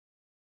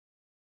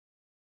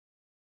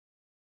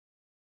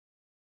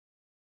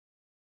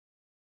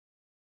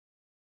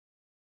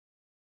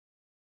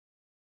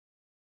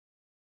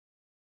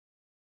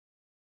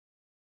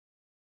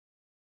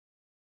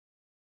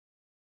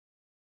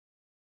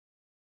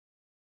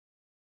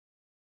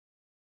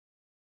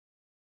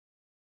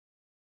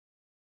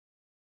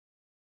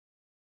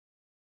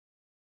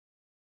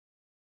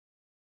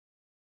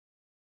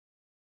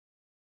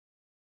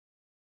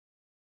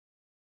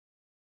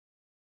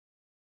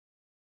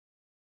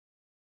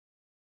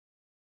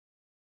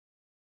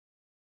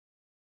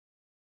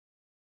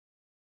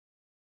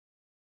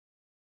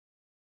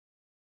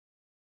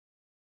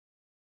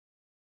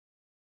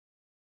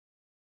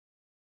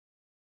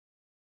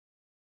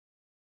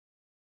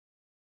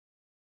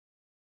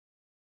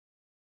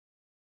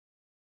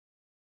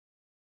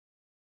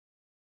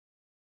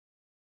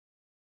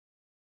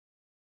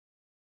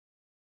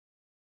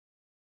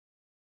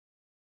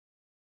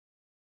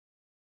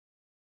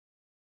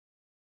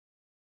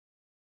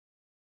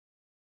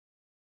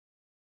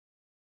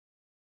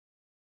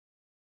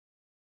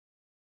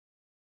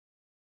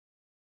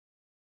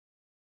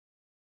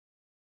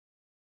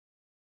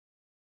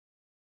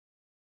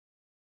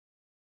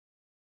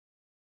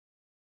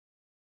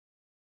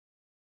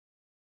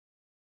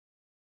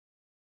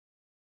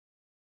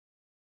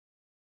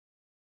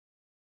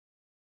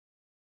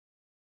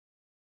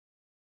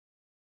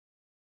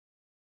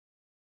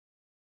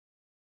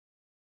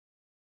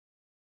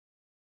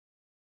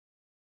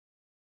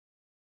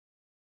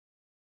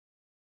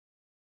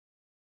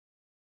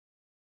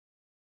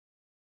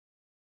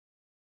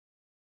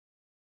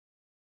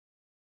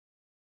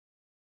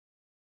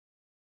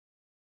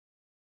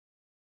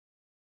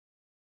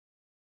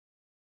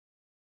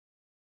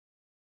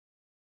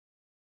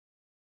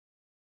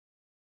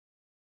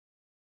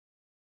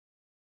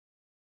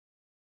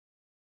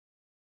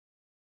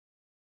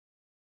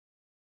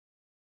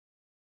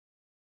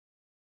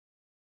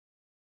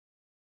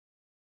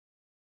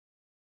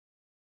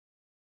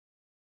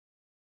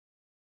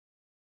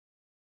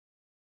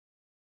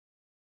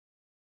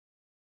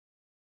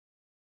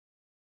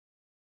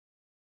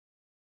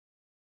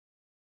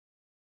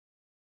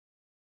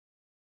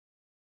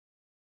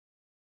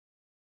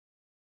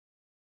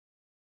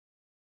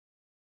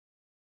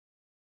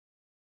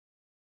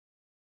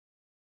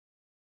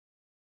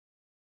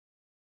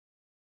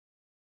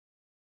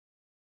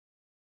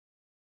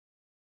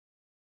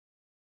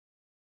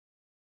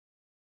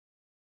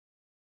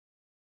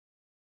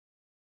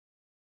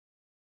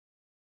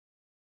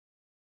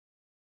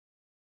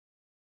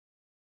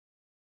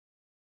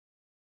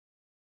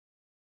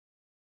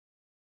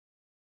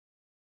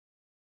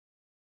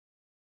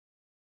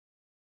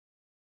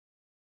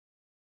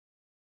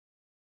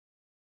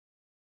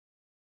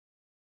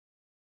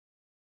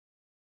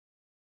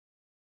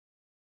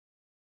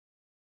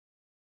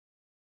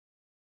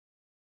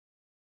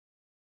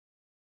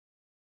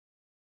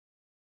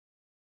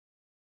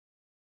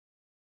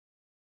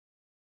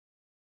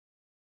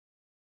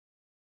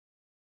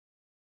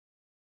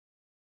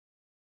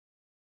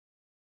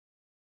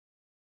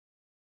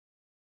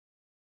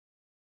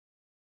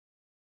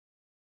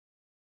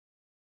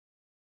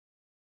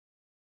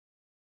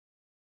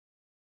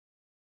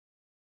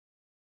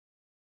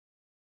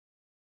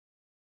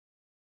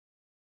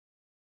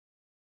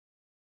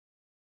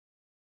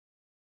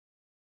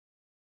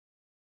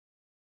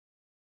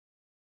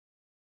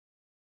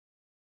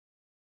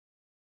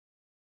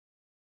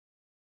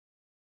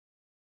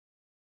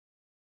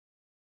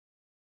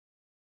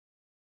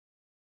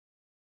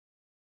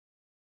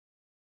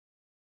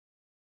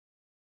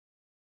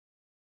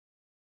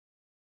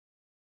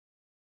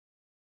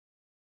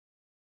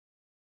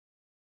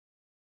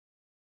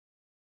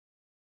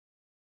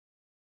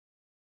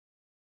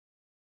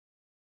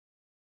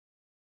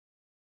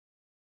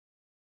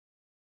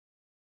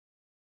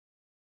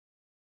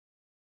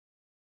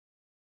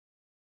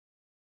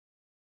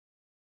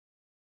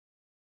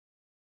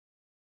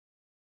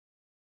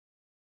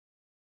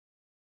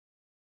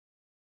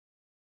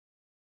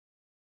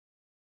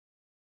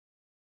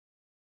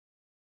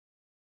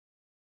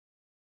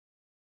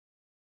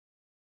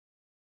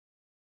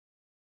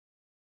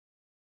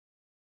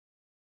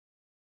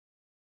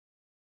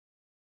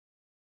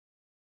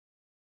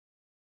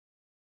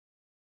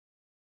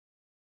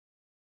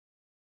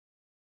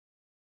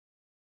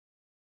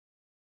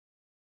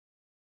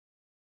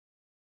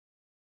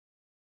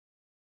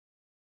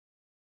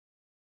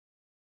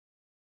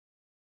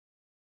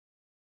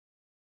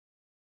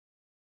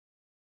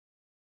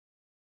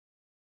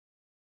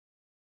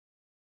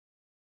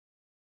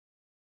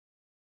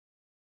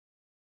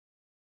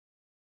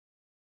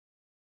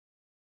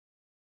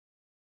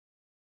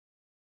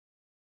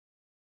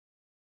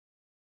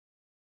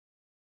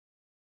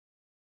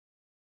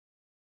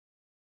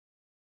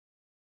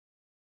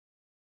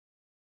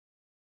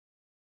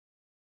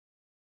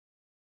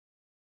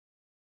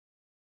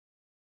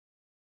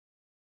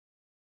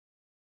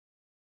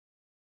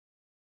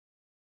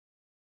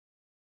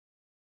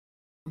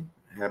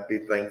Happy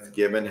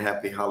Thanksgiving,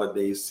 happy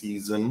holiday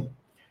season.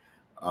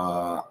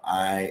 Uh,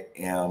 I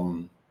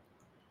am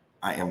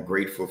I am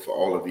grateful for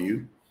all of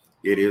you.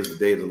 It is the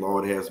day the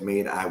Lord has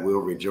made. I will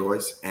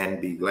rejoice and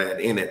be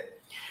glad in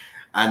it.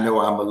 I know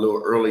I'm a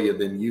little earlier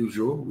than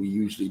usual. We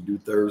usually do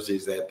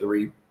Thursdays at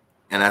 3,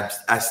 and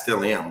I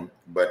still am,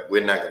 but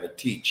we're not going to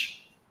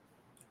teach.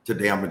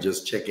 Today I'm going to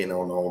just check in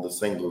on all the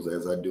singles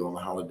as I do on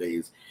the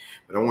holidays.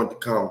 But I want to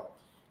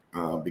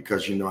come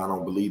because I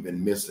don't believe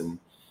in missing,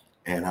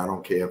 and I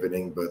don't care if it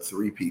ain't but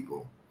 3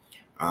 people.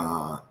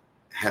 Uh,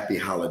 Happy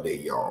holiday,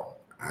 y'all.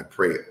 I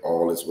pray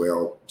all is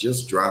well.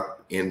 Just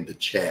drop in the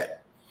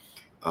chat.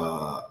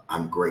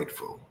 I'm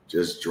grateful.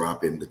 Just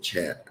drop in the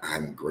chat.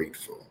 I'm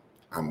grateful.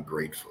 I'm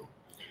grateful.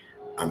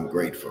 I'm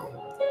grateful.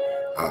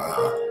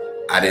 Uh,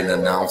 I didn't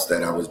announce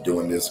that I was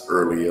doing this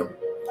earlier.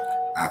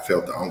 I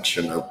felt the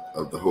unction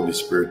of the Holy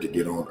Spirit to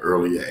get on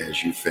earlier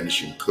as you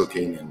finishing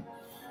cooking and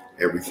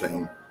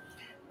everything.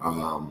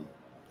 Um,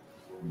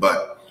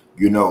 but,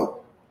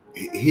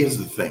 here's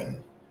the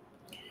thing.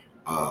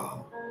 Uh,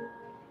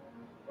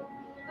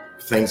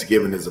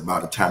 Thanksgiving is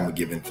about a time of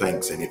giving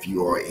thanks. And if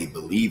you are a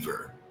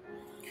believer,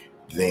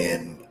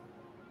 then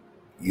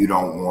you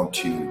don't want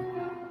to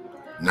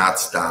not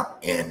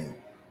stop and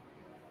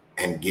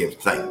give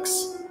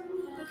thanks.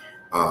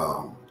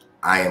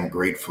 I am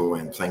grateful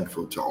and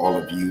thankful to all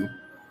of you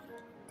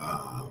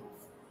uh,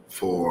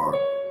 for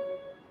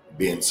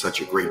being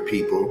such a great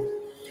people.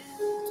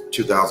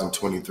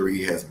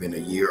 2023 has been a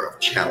year of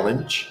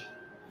challenge,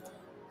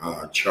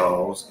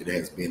 Charles. It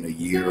has been a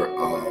year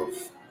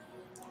of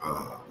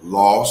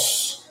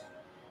loss.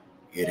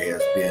 It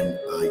has been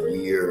a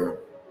year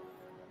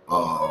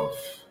of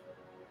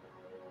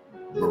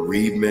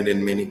bereavement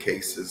in many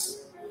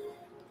cases,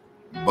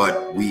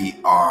 but we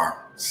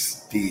are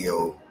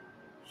still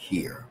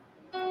here.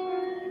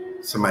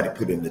 Somebody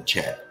put in the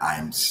chat,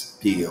 I'm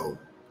still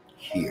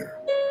here.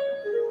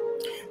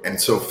 And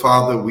so,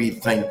 Father, we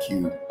thank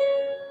you.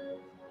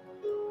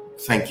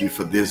 Thank you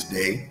for this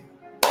day.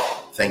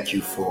 Thank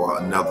you for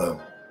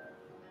another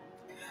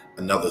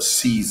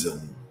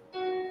season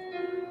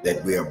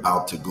that we're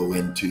about to go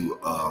into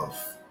of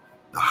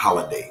the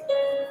holiday.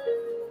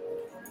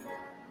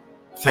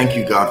 Thank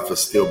you, God, for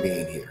still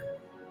being here.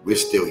 We're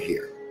still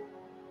here.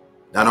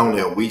 Not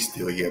only are we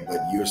still here, but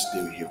you're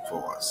still here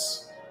for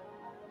us.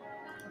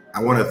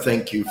 I want to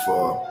thank you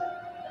for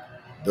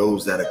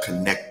those that are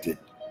connected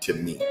to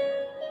me.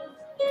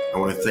 I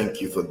want to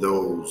thank you for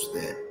those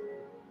that,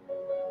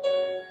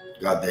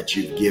 God, that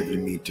you've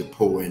given me to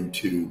pour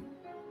into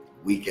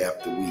week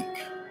after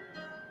week,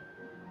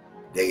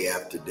 day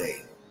after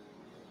day.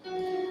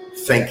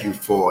 Thank you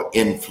for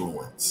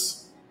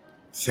influence.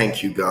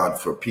 Thank you, God,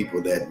 for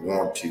people that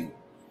want to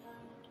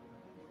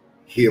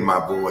hear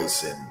my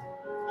voice, and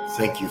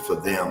thank you for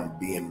them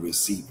being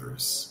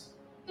receivers.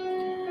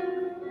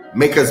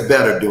 Make us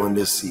better during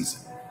this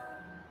season.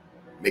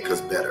 Make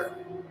us better.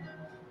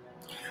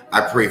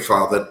 I pray,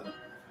 Father,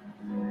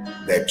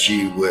 that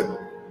you would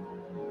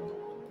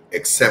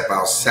accept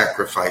our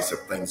sacrifice of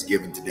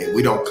thanksgiving today.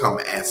 We don't come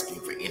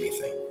asking for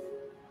anything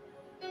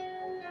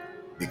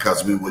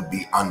because we would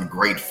be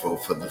ungrateful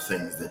for the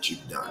things that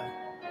you've done.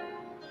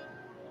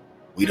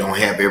 We don't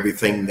have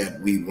everything that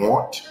we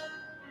want,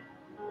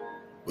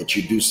 but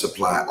you do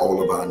supply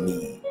all of our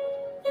need.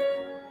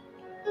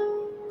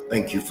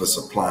 Thank you for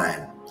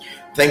supplying.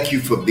 Thank you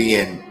for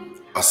being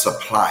a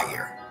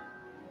supplier.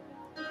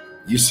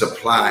 You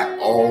supply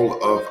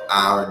all of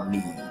our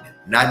need,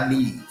 not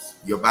needs.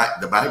 The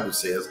Bible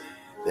says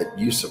that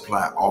you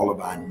supply all of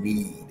our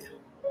need.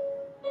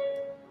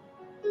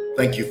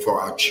 Thank you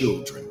for our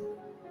children.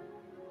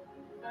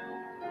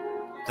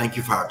 Thank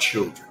you for our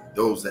children.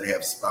 Those that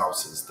have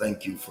spouses,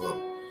 thank you for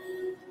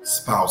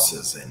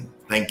spouses, and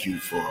thank you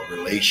for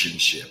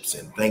relationships,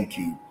 and thank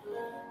you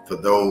for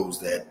those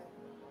that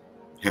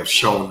have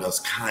shown us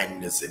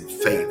kindness and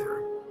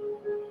favor.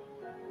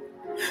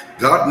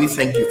 God, we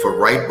thank you for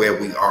right where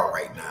we are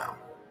right now.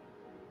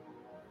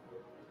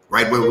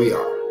 Right where we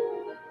are.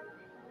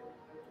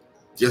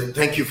 Just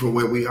thank you for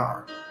where we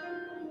are.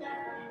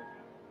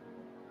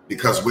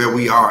 Because where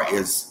we are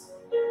is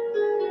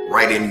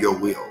right in your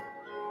will.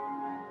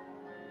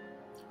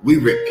 We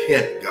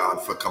repent,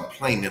 God, for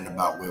complaining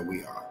about where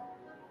we are.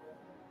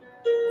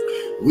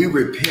 We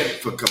repent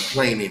for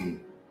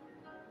complaining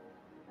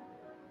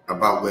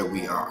about where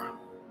we are.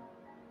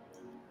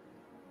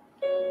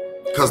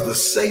 Because the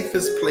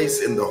safest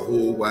place in the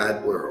whole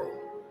wide world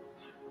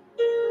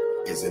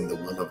is in the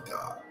will of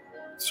God.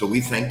 So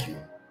we thank you.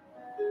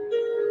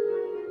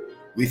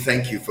 We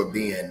thank you for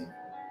being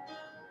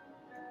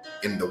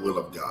in the will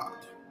of God.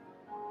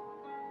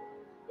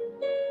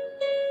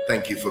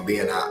 Thank you for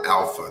being our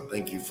Alpha.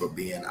 Thank you for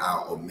being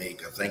our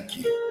Omega. Thank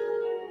you.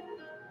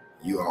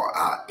 You are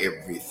our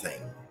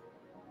everything.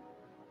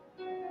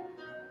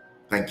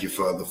 Thank you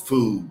for the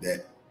food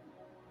that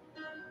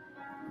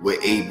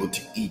we're able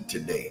to eat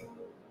today.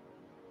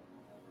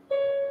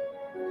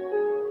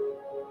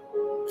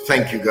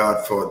 Thank you,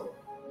 God, for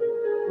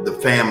the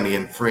family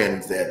and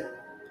friends that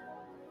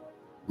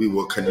we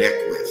will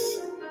connect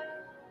with.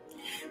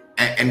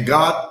 And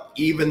God,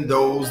 even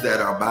those that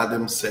are by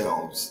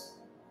themselves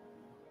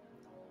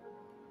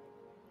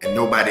and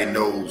nobody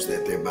knows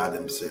that they're by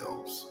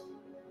themselves,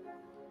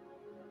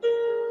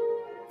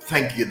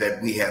 thank you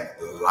that we have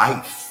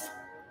life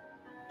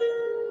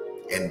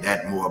and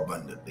that more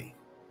abundantly.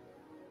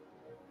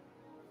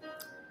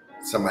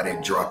 Somebody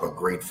drop a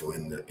grateful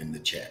in the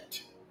chat.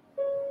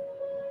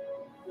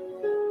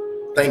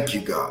 Thank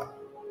you, God.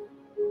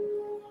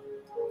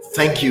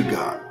 Thank you,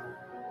 God.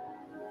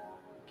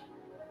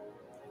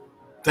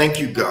 Thank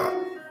you,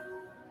 God.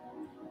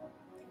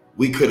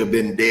 We could have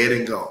been dead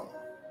and gone.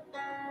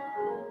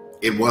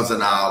 It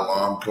wasn't our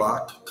alarm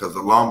clock, because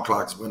alarm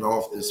clocks went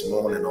off this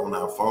morning on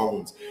our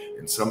phones,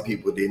 and some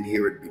people didn't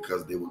hear it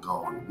because they were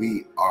gone.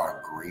 We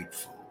are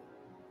grateful.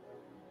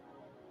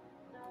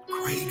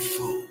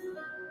 Grateful.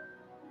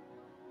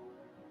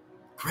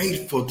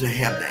 Grateful to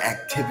have the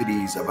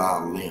activities of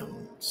our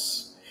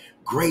limbs.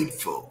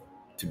 Grateful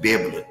to be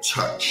able to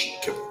touch,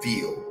 to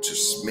feel, to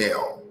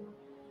smell.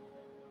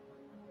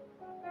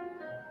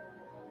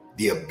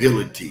 The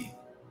ability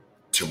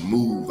to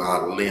move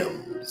our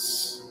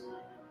limbs.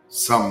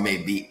 Some may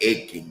be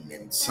aching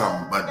and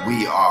some, but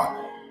we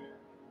are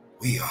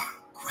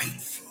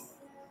grateful.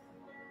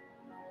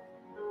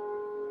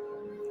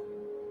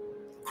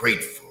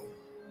 Grateful.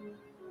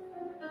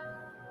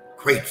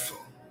 Grateful.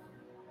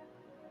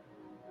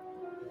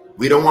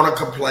 We don't want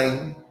to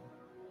complain.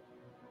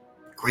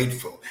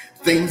 Grateful.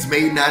 Things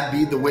may not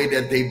be the way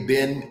that they've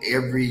been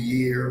every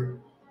year.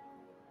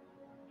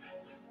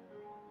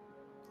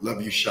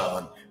 Love you,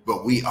 Sean,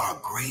 but we are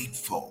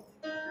grateful.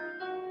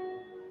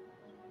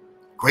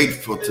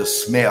 Grateful to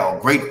smell,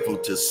 grateful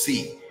to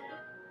see,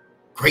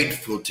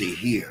 grateful to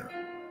hear,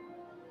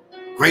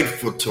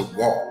 grateful to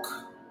walk.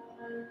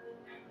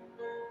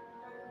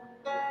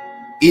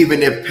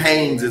 Even if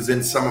pains is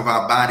in some of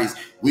our bodies,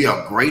 we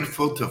are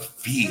grateful to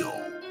feel.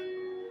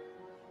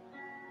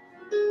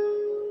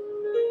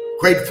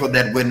 Grateful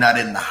that we're not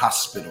in the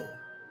hospital.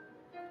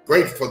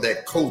 Grateful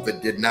that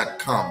COVID did not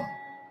come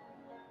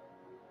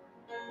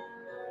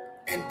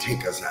and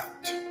take us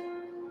out.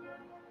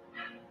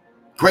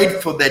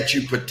 Grateful that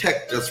you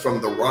protect us from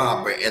the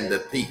robber and the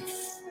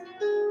thief.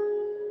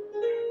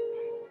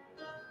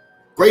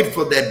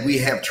 Grateful that we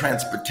have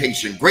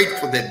transportation.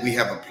 Grateful that we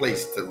have a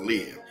place to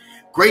live.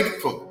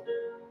 Grateful.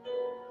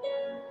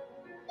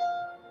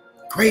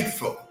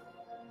 Grateful.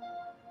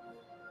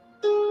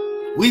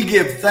 We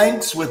give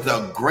thanks with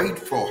a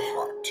grateful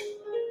heart.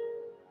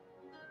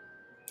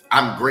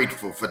 I'm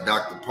grateful for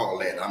Dr.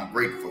 Paulette. I'm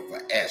grateful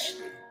for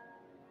Ashley.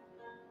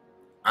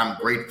 I'm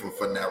grateful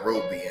for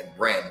Nairobi and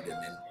Brandon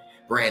and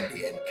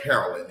Brandy and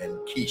Carolyn and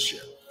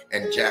Keisha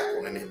and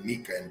Jacqueline and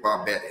Mika and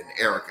Barbette and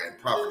Erica and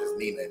Prophetess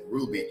Nina and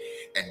Ruby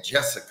and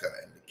Jessica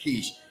and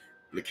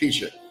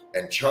Lakeisha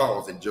and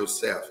Charles and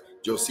Joseph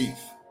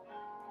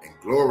and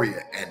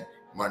Gloria and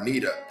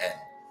Marnita and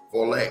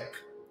Volek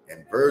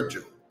and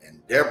Virgil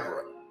and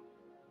Deborah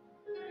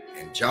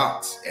and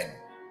Jox and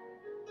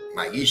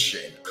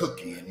Maisha and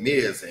Cookie and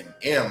Miz and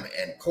M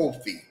and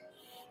Kofi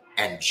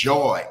and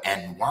Joy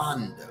and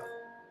Wanda,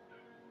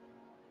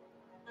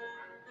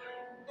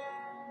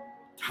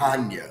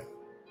 Tanya,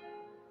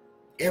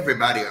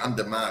 everybody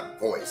under my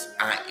voice.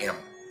 I am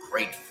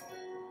grateful.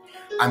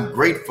 I'm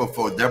grateful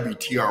for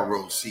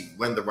WTROC,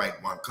 When the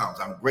Right One Comes.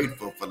 I'm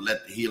grateful for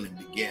Let the Healing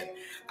Begin.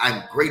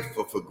 I'm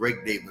grateful for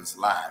Greg Davis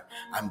Live.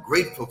 I'm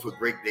grateful for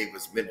Greg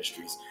Davis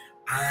Ministries.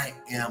 I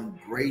am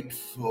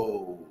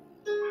grateful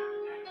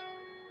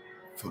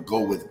for Go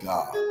With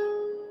God.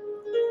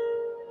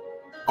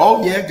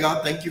 Oh yeah,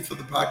 God, thank you for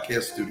the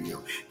podcast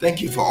studio.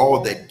 Thank you for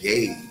all that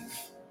gave.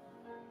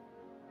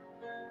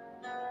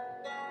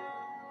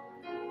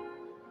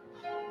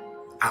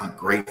 I'm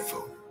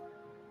grateful.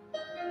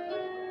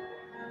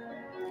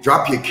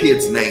 Drop your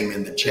kid's name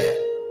in the chat.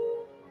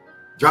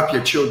 Drop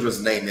your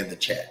children's name in the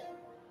chat.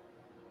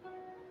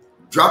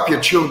 Drop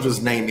your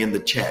children's name in the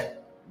chat.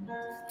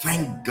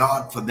 Thank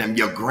God for them,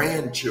 your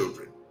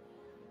grandchildren,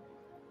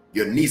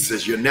 your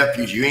nieces, your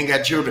nephews. You ain't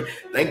got children.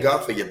 Thank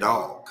God for your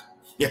dog.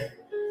 Yeah.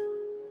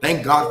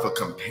 Thank God for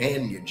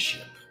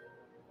companionship.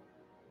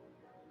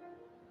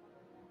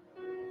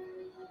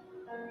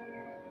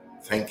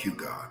 Thank you,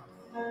 God.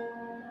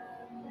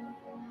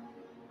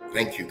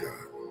 Thank you,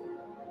 God.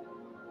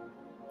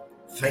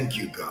 Thank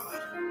you,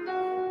 God.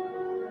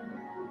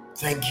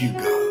 Thank you,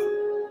 God.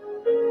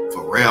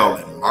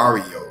 Pharrell and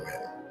Mario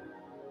and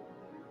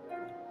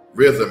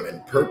Rhythm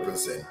and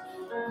Purpose and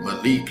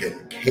Malik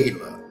and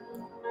Kayla,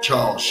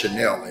 Charles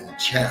Chanel and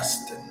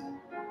Chasten,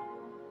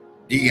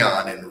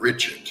 Dion and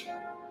Richard,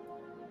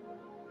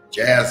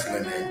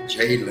 Jaslyn and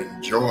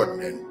Jalen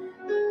Jordan and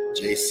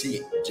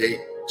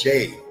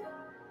Jay,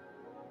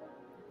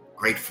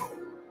 grateful.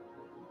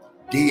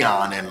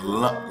 Dion and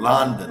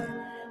London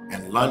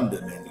and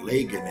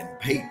Lagan and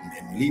Peyton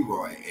and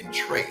Leroy and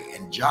Trey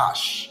and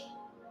Josh.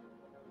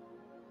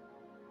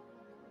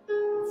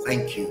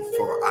 Thank you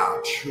for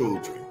our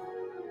children.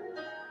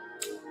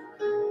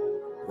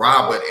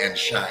 Robert and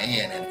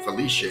Cheyenne and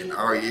Felicia and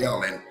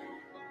Ariel and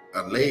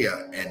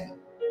Alea and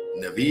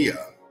Navia.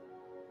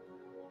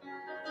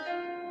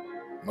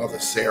 Mother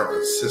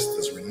Sarah,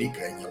 sisters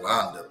Renika and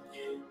Yolanda.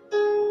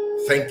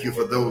 Thank you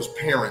for those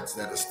parents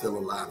that are still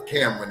alive,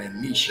 Cameron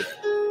and Nisha,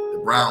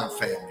 the Brown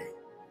family,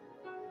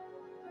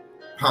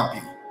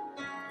 Pompey.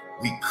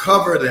 We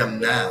cover them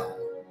now.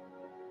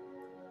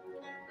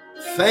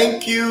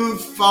 Thank you,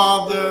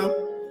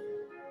 Father,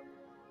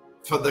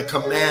 for the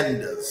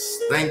commanders.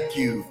 Thank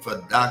you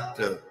for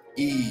Dr.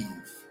 Eve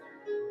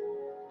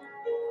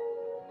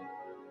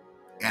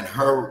and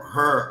her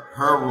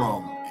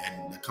room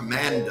and the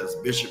commanders,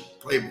 Bishop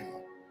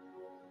Claiborne.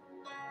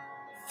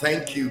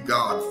 Thank you,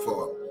 God,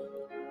 for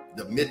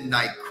the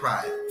midnight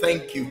cry.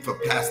 Thank you for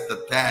Pastor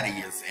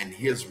Thaddeus and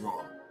his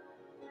room.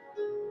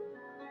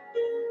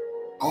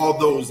 All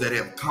those that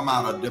have come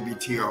out of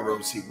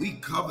WTROC, we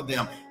cover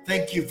them.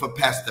 Thank you for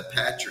Pastor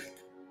Patrick.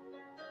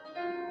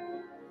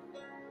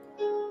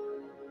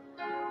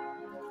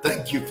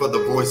 Thank you for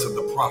the voice of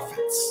the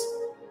prophets.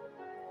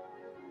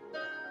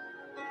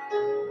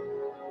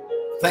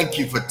 Thank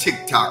you for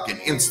TikTok and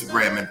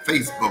Instagram and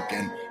Facebook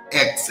and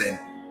X and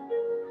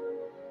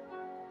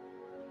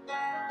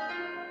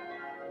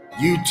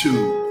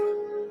YouTube.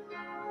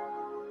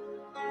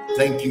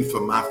 Thank you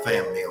for my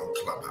family on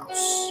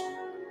Clubhouse.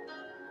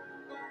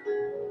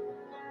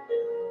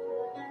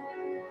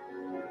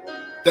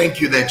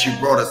 Thank you that you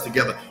brought us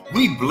together.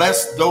 We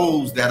bless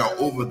those that are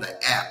over the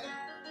app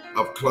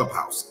of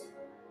Clubhouse.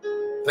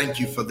 Thank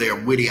you for their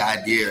witty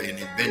idea and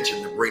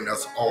invention to bring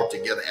us all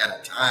together at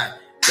a time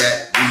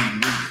that we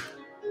need.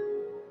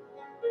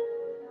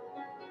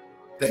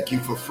 Thank you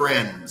for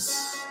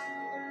friends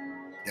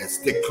that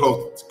stick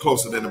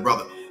closer than a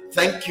brother.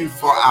 Thank you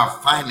for our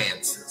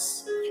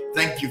finances.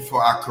 Thank you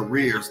for our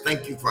careers.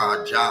 Thank you for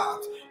our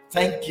jobs.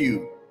 Thank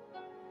you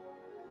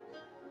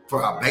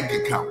for our bank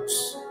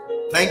accounts.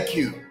 Thank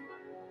you.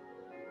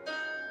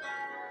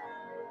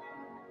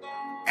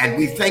 And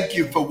we thank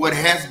you for what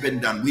has been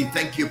done. We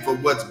thank you for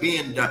what's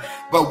being done.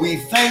 But we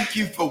thank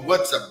you for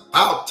what's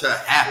about to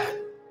happen.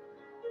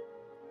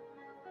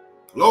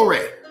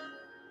 Glory.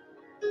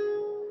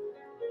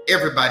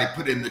 Everybody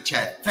put in the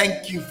chat,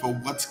 thank you for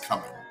what's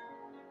coming.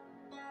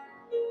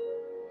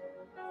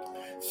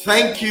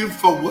 Thank you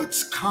for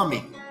what's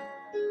coming.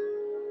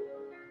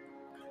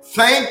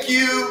 Thank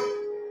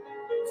you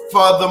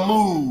for the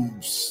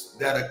moves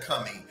that are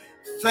coming.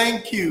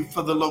 Thank you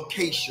for the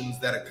locations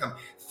that are coming.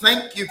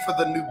 Thank you for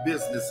the new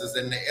businesses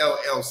and the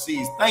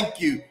LLCs. Thank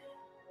you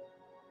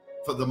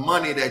for the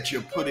money that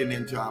you're putting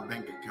into our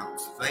bank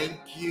accounts.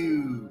 Thank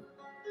you.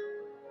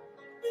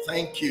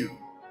 Thank you.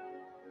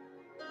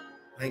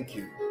 Thank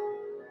you.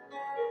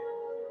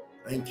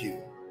 Thank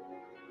you.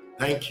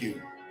 Thank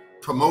you.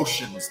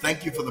 Promotions.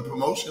 Thank you for the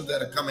promotions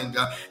that are coming,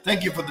 God.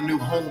 Thank you for the new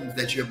homes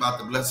that you're about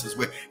to bless us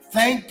with.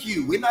 Thank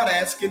you. We're not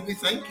asking, we're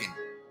thanking.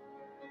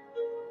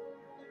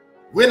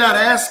 We're not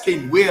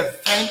asking, we're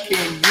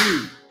thanking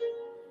you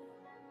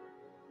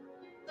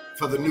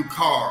for the new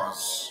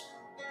cars.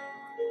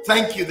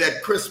 Thank you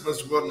that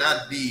Christmas will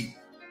not be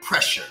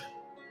pressure.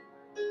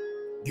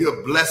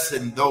 You're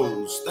blessing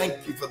those.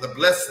 Thank you for the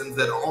blessings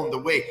that are on the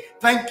way.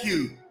 Thank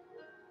you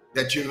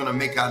that you're going to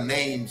make our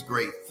names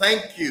great.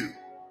 Thank you.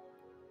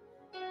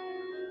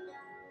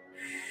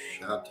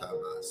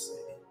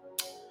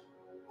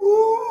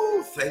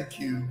 Ooh, thank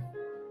you.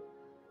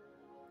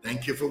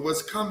 Thank you for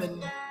what's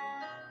coming.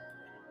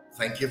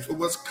 Thank you for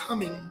what's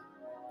coming.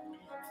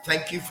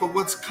 Thank you for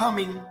what's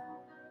coming.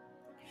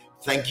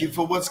 Thank you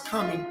for what's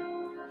coming.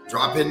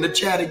 Drop in the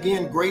chat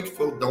again.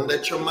 Grateful. Don't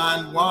let your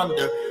mind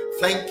wander.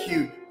 Thank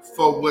you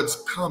for what's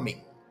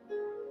coming.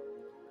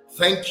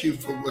 Thank you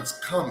for what's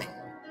coming.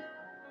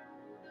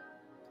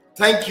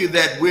 Thank you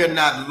that we're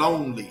not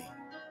lonely.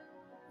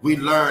 We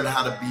learn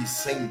how to be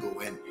single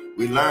and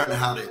we learn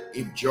how to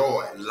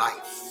enjoy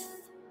life.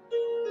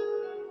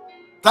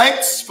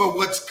 Thanks for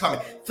what's coming.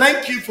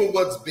 Thank you for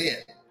what's been.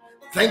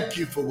 Thank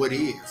you for what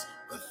is.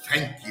 But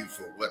thank you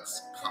for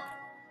what's coming.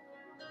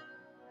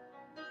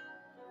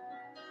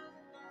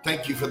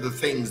 Thank you for the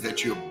things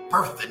that you're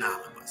birthing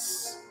out of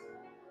us.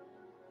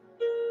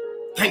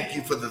 Thank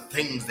you for the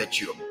things that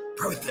you're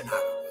birthing out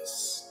of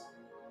us.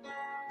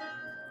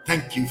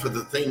 Thank you for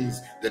the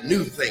things, the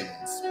new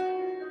things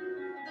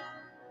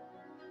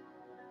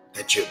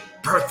that you're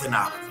birthing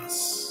out of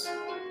us.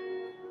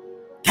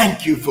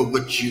 Thank you for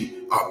what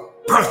you are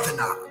birthing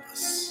out of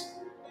us.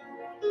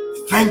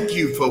 Thank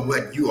you for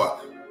what you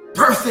are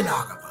birthing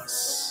out of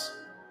us.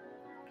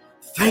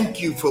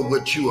 Thank you for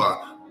what you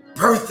are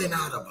birthing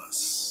out of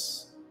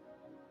us.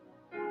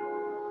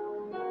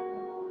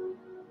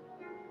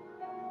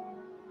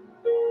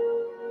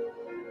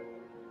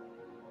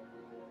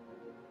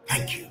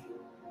 Thank you.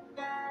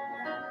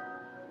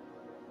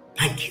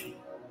 Thank you.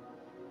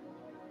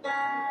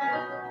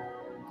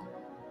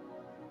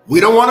 We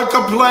don't want to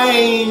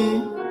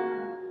complain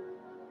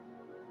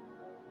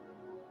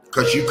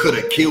because you could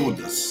have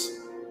killed us.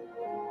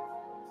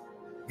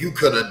 You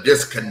could have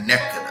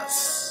disconnected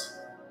us.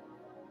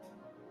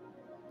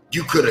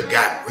 You could have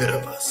gotten rid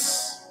of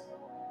us.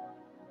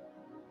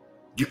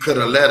 You could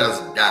have let us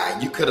die.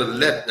 You could have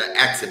let the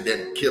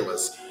accident kill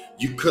us.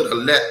 You could have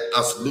let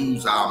us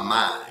lose our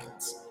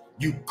minds.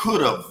 You could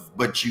have,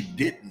 but you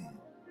didn't.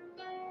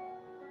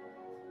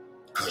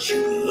 Because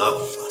you love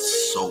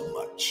us so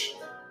much.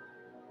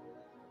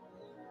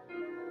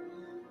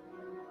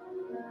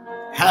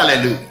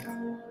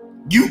 Hallelujah.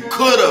 You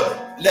could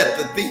have let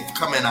the thief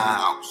come in our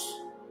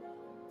house,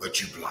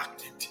 but you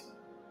blocked it.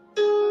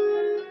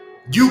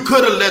 You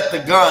could have let the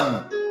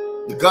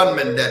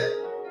gunman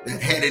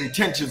that had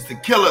intentions to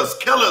kill us.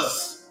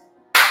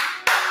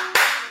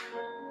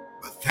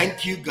 But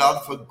thank you,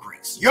 God, for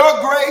grace.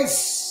 Your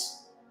grace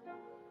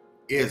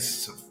is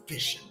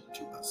sufficient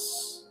to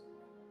us.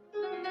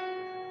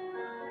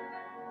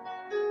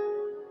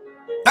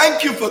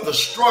 Thank you for the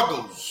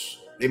struggles.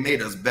 They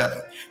made us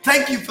better.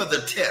 Thank you for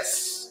the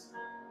tests.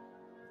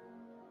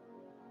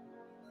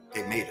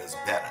 They made us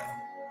better.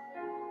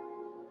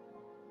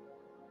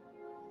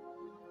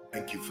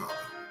 Thank you, Father.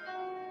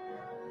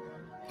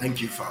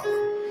 Thank you,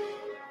 Father.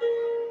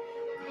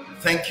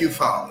 Thank you,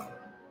 Father.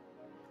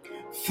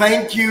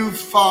 Thank you,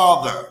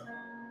 Father.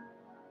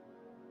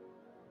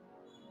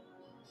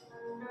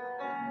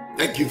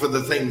 Thank you for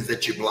the things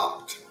that you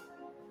blocked.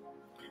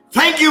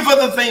 Thank you for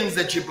the things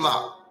that you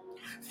blocked.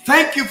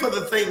 Thank you for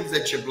the things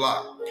that you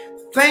blocked.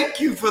 Thank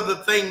you for the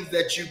things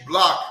that you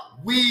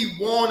blocked. We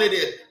wanted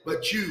it,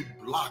 but you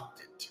blocked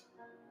it.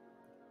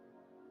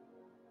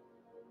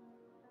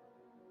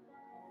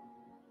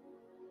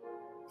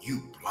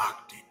 You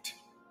blocked it.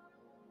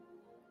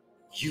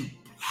 You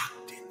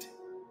blocked it.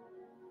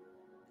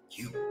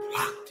 You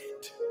blocked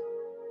it.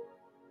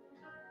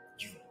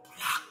 You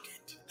blocked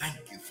it.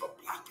 Thank you for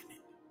blocking it.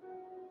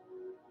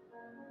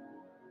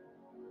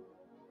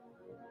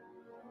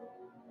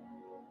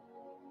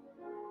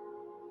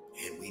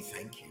 And we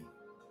thank you.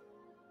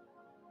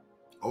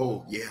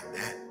 Oh, yeah,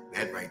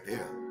 that right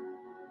there.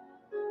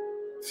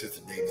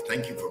 Sister Davis,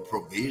 thank you for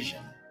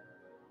provision.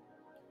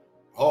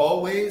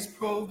 Always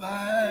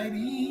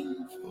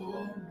providing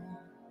for me.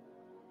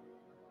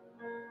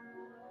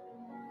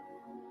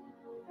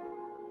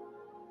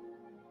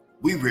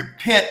 We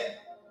repent.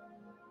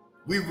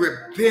 We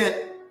repent.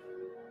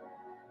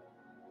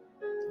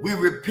 We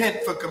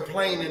repent for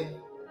complaining.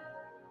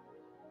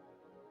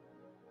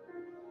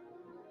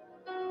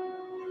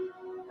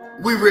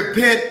 We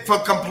repent for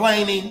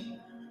complaining.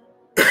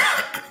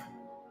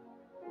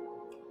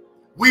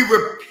 We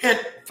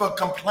repent for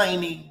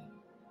complaining.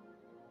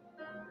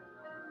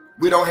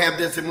 We don't have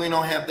this and we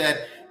don't have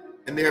that.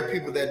 And there are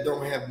people that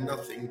don't have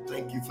nothing.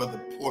 Thank you for the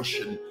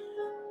portion.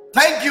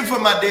 Thank you for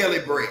my daily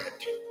bread.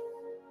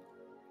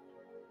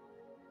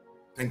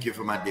 Thank you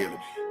for my daily.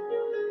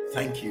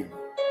 Thank you.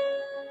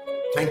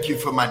 Thank you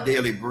for my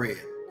daily bread.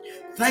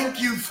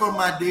 Thank you for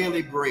my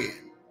daily bread.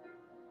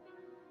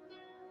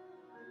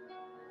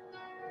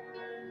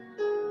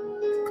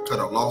 I could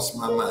have lost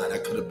my mind. I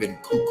could have been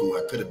cuckoo.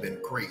 I could have been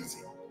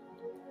crazy.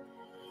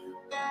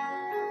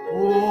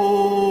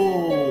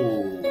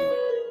 Oh,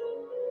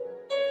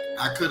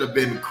 I could have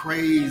been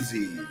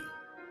crazy.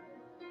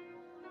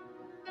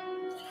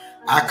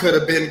 I could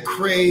have been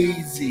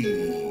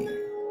crazy.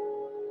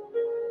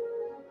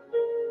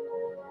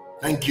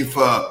 Thank you for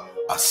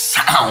a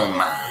sound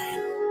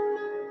mind.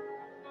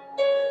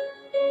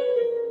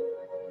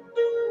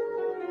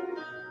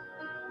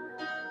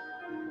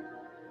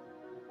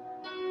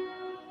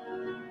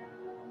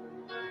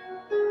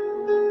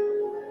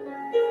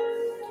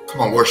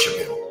 Come on, worship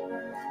him.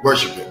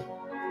 Worship him.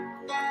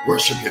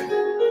 Worship him.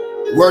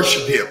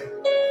 Worship him.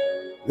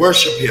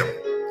 Worship him.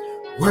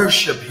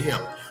 Worship him.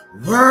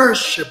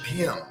 Worship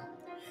him.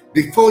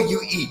 Before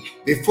you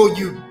eat, before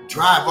you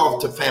drive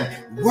off to family,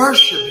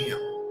 worship him.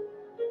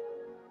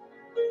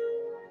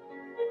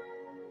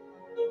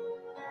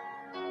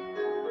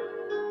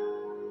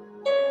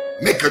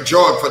 Make a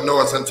joyful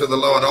noise unto the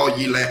Lord, all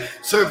ye land.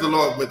 Serve the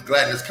Lord with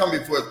gladness. Come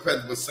before his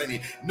presence with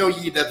singing. Know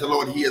ye that the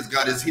Lord, he is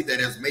God, is he that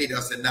has made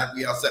us and not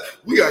we ourselves.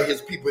 We are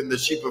his people and the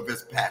sheep of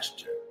his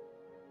pasture.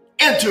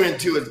 Enter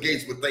into his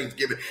gates with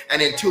thanksgiving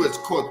and into his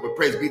courts with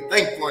praise. Be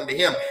thankful unto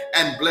him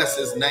and bless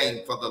his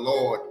name, for the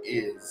Lord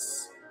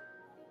is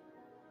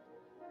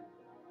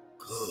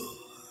good.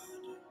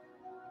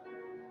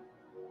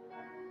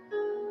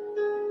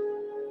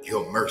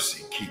 Your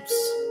mercy keeps,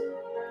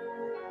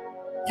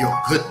 your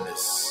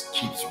goodness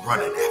keeps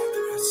running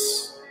after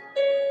us.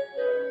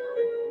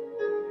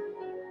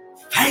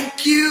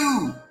 Thank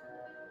you.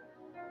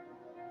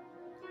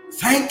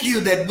 Thank you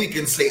that we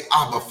can say,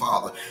 Abba,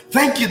 Father.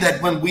 Thank you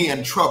that when we're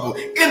in trouble,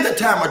 in the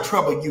time of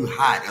trouble, you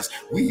hide us.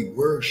 We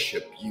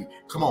worship you.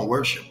 Come on,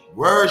 worship.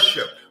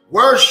 Worship.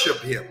 Worship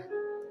him.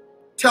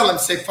 Tell him,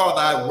 say, Father,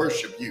 I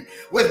worship you.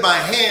 With my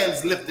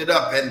hands lifted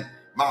up and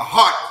my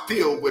heart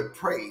filled with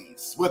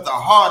praise. With a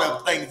heart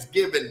of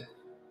thanksgiving,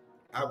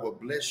 I will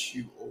bless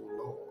you, O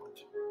Lord.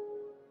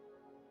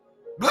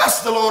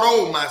 Bless the Lord,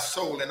 O my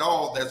soul, and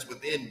all that's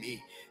within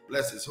me.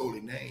 Bless his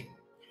holy name.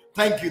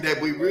 Thank you that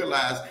we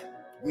realize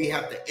we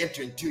have to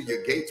enter into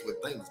your gates with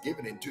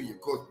thanksgiving, into your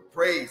courts with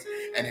praise.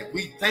 And if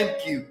we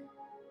thank you,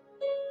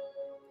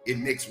 it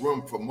makes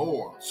room for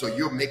more. So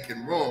you're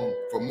making room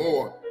for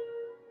more.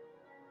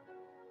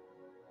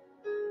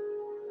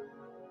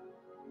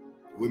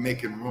 We're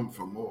making room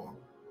for more.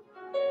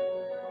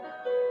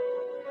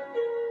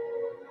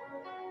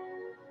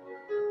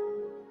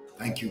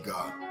 Thank you,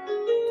 God.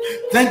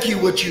 Thank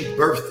you what you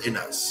birthed in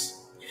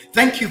us.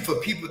 Thank you for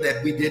people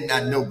that we did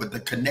not know, but the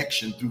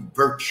connection through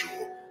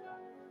virtual.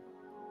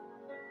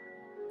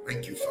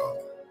 Thank you,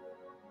 Father.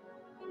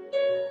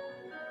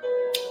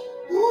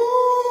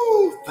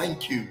 Ooh,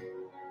 thank you.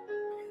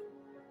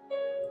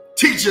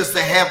 Teach us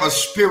to have a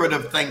spirit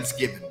of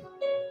thanksgiving.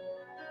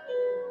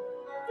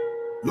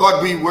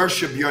 Lord, we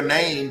worship your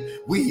name.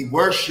 We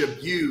worship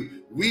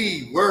you.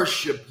 We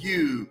worship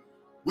you.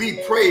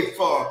 We pray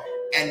for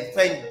and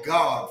thank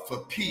God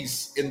for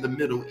peace in the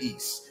Middle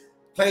East.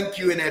 Thank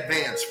you in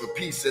advance for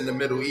peace in the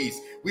Middle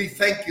East. We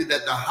thank you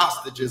that the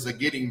hostages are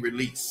getting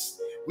released.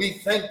 We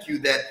thank you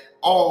that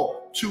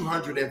all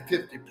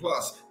 250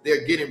 plus,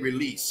 they're getting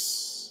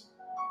released.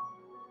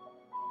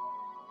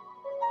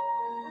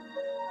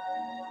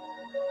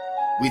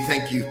 We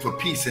thank you for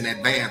peace in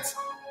advance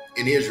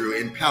in Israel,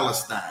 in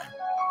Palestine.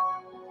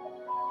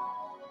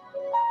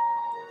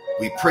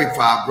 We pray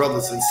for our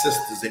brothers and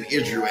sisters in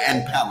Israel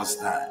and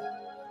Palestine.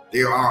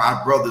 They are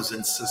our brothers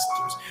and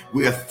sisters.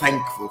 We are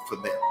thankful for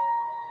them.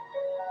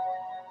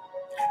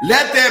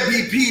 Let there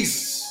be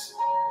peace,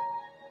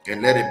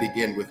 and let it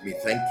begin with me.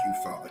 Thank you,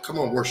 Father. Come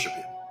on, worship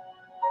him.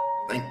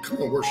 Come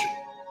on, worship.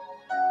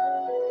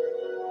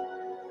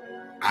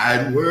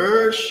 I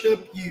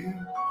worship you,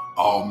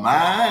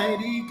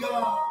 Almighty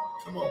God.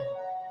 Come on.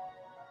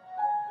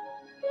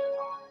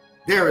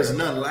 There is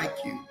none like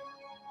you.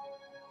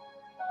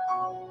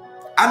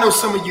 I know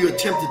some of you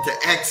attempted to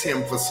ask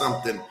him for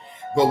something,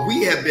 but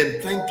we have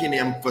been thanking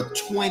him for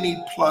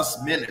 20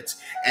 plus minutes.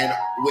 And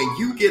when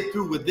you get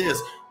through with this,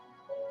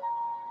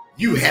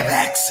 you have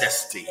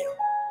access to him.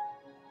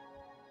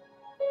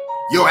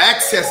 Your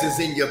access is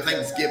in your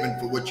thanksgiving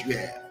for what you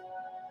have.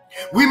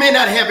 We may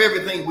not have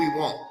everything we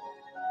want,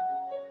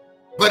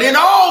 but in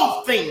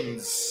all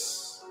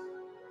things,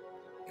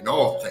 come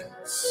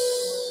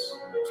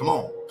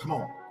on.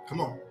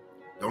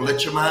 Don't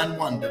let your mind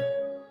wander.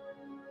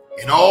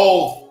 In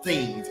all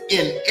things,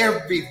 in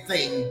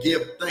everything,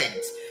 give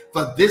thanks,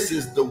 for this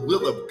is the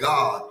will of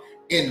God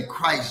in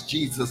Christ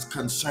Jesus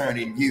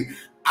concerning you.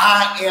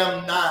 I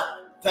am not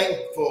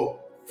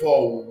thankful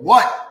for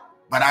what,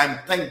 but I'm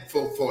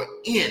thankful for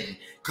in,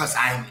 because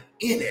I'm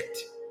in it.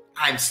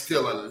 I'm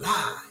still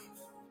alive.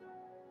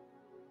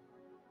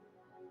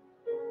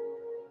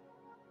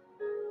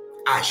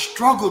 I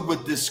struggled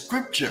with this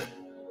scripture.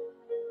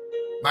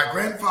 My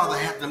grandfather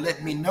had to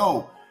let me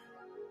know,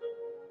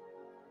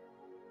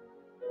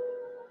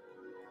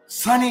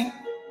 Sonny,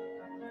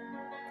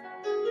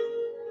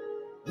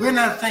 we're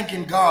not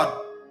thanking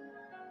God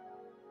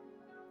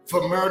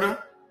for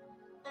murder.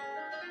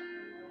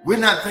 We're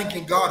not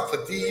thanking God for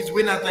thieves.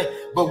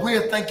 But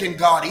we're thanking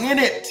God in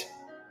it,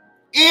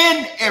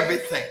 in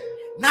everything,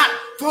 not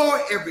for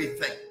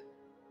everything.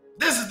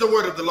 This is the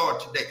word of the Lord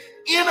today.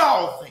 In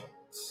all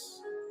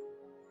things,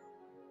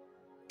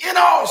 in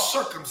all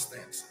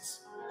circumstances.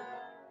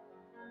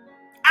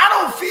 I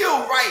don't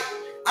feel right.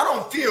 I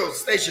don't feel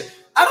stationed.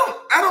 I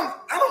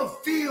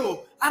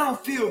don't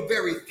feel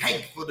very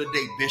thankful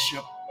today,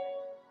 Bishop.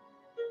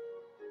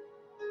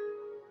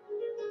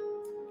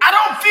 I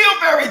don't feel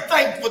very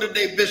thankful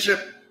today, Bishop.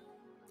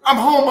 I'm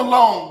home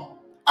alone.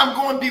 I'm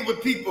going to be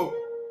with people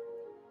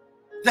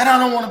that I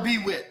don't want to be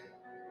with.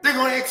 They're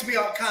going to ask me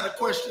all kind of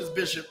questions,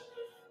 Bishop.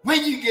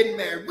 When you getting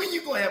married? When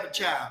you going to have a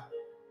child?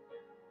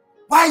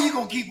 Why are you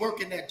going to keep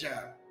working that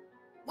job?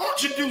 Why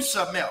don't you do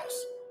something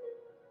else?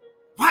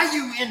 Why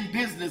you in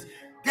business?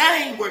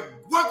 That ain't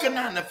working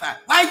 9 to 5.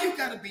 Why you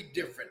got to be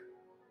different?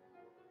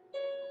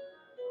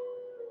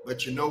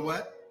 But you know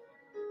what?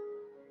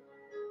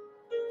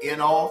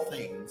 In all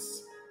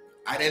things,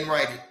 I didn't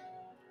write it.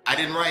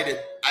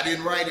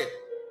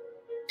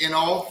 In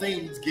all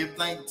things, give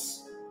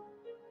thanks.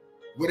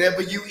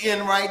 Whatever you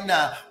in right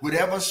now,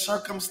 whatever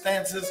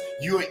circumstances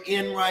you're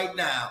in right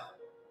now,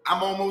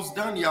 I'm almost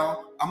done,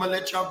 y'all. I'm going to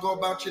let y'all go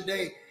about your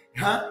day.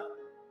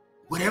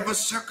 Whatever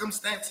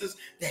circumstances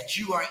that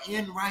you are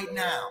in right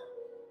now,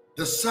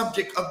 the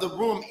subject of the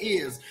room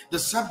is, the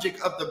subject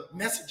of the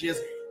message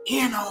is,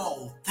 in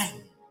all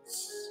things.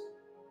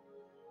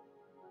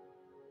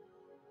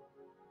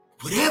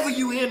 Whatever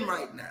you in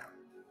right now,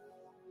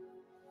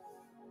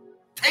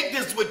 take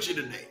this with you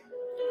today.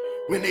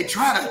 When they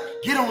try to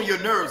get on your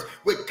nerves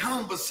with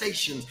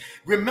conversations,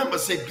 remember,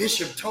 say,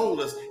 Bishop told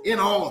us, in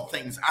all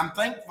things, I'm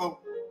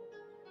thankful.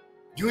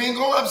 You ain't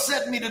going to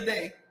upset me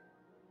today.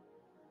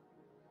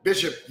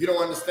 Bishop, you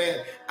don't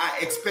understand. I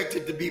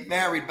expected to be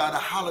married by the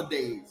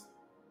holidays.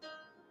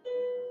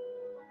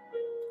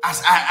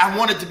 I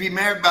wanted to be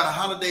married by the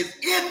holidays.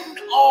 In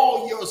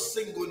all your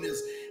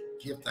singleness,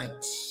 give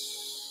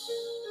thanks.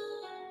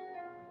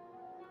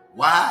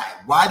 Why?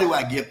 Why do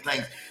I give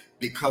thanks?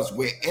 Because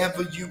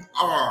wherever you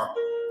are,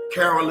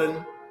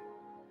 Carolyn,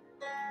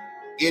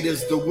 it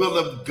is the will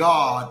of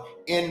God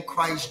in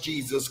Christ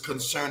Jesus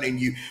concerning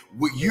you.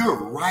 You're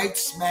right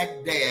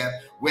smack dab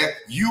where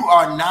you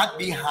are not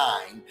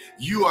behind.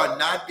 You are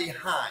not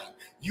behind.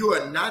 You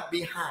are not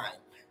behind.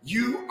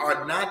 You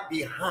are not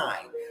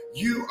behind.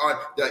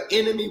 The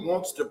enemy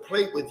wants to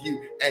play with you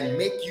and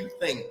make you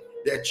think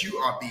that you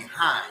are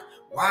behind.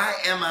 Why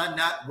am I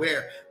not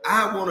where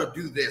I want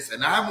to do this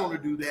and I want to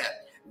do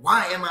that?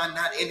 Why am I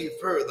not any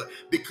further?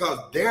 Because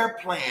their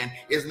plan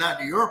is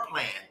not your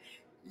plan.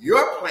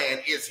 Your plan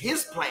is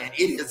his plan.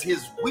 It is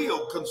his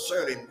will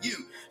concerning you.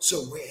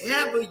 So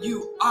wherever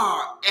you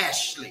are,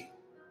 Ashley,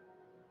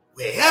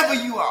 wherever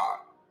you are,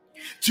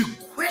 to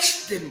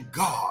question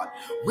God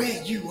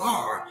where you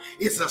are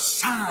is a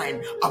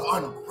sign of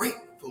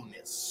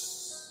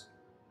ungratefulness.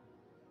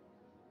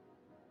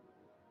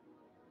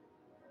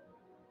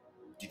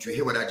 Did you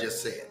hear what I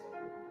just said?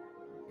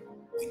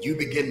 When you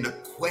begin to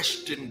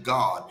question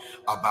God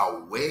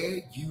about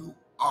where you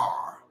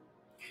are,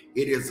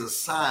 it is a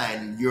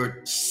sign you're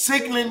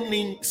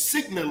signaling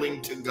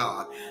to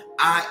God,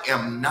 I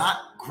am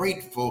not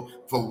grateful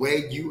for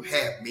where you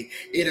have me.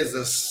 It is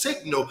a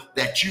signal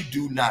that you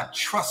do not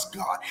trust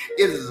God.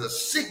 It is a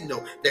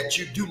signal that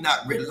you do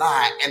not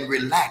rely and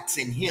relax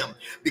in him,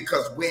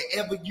 because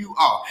wherever you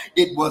are,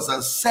 it was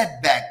a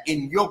setback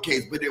in your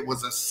case, but it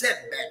was a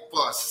setback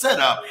for a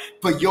setup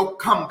for your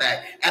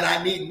comeback. And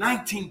I need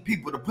 19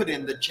 people to put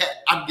in the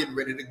chat, I'm getting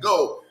ready to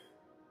go.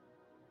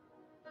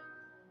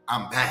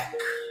 I'm back.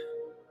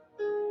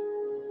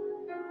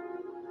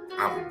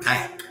 I'm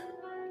back.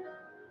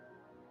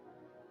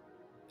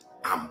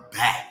 I'm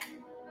back.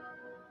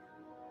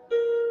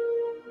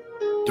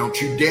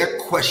 Don't you dare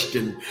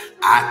question,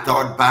 I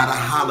thought by the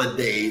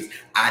holidays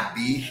I'd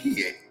be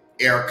here.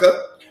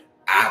 Erica,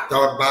 I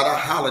thought by the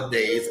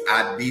holidays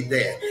I'd be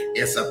there.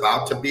 It's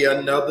about to be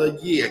another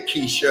year,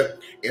 Keisha.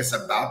 It's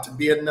about to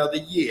be another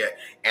year,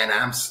 and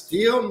I'm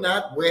still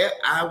not where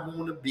I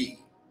want to be.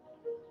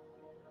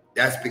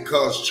 That's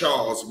because,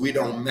 Charles, we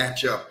don't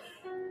match up.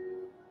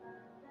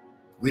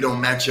 We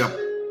don't match up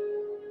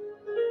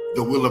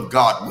the will of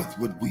God with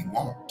what we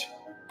want.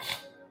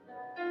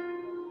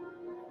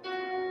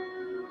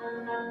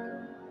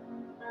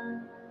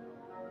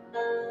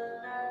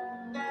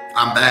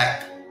 I'm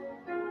back.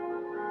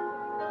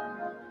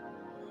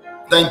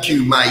 Thank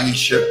you,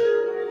 Maisha.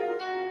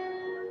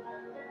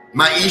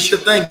 Maisha,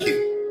 thank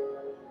you.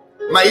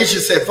 Maisha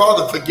said,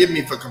 Father, forgive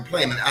me for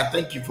complaining. I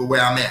thank you for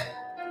where I'm at.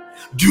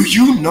 Do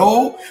you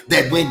know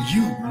that when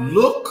you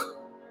look,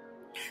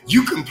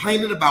 you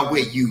complaining about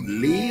where you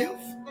live?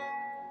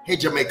 Hey,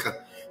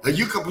 Jamaica,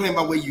 you complaining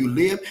about where you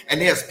live, and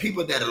there's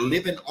people that are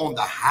living on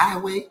the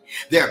highway.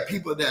 There are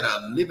people that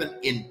are living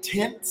in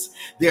tents.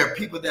 There are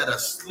people that are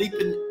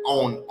sleeping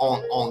on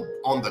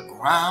the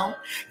ground.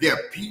 There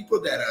are people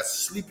that are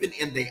sleeping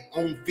in their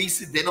own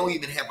feces. They don't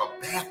even have a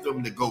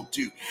bathroom to go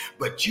to,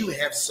 but you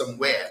have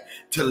somewhere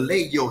to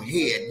lay your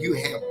head. You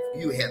have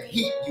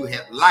heat, you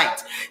have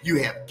lights, you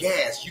have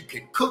gas, you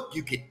can cook,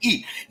 you can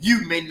eat.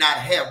 You may not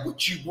have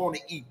what you want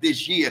to eat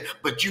this year,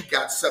 but you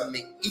got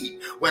something to eat.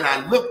 When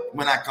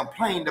I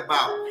complained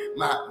about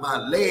my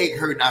leg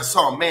hurting, I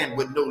saw a man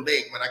with no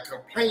leg. When I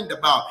complained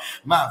about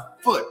my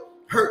foot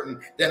hurting,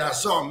 then I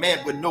saw a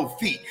man with no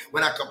feet.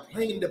 When I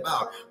complained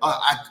about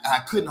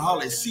I couldn't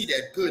hardly see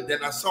that good,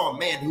 then I saw a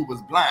man who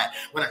was blind.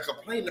 When I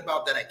complained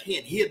about that I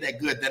can't hear that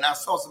good, then I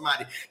saw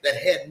somebody that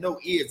had no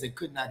ears and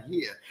could not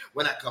hear.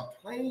 When I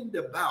complained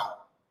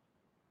about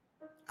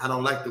I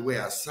don't like the way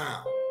I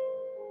sound,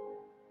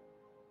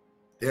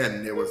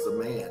 then there was a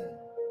man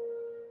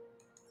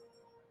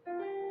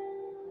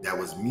that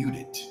was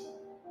muted.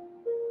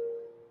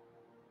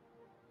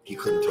 He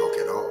couldn't talk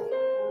at all.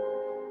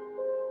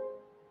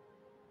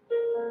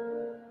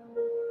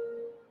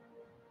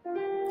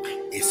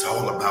 It's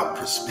all about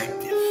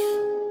perspective.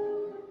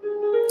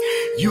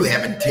 You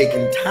haven't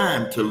taken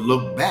time to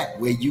look back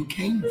where you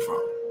came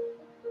from.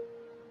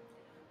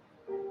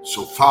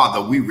 So,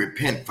 Father, we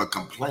repent for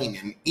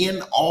complaining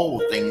in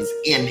all things,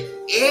 in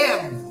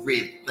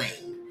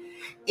everything.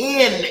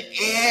 In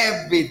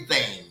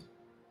everything.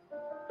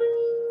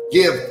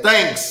 Give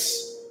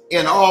thanks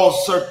in all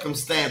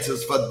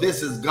circumstances, for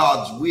this is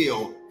God's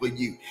will for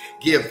you.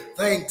 Give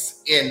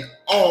thanks in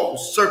all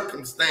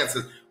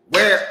circumstances.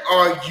 Where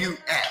are you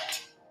at?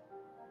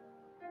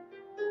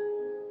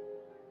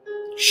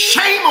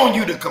 Shame on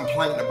you to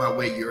complain about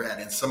where you're at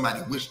and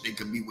somebody wish they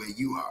could be where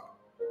you are.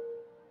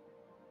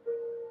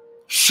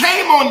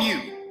 Shame on you.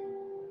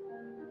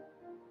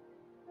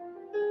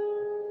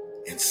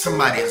 And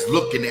somebody is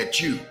looking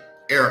at you,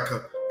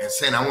 Erica, and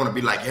saying, I want to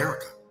be like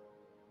Erica.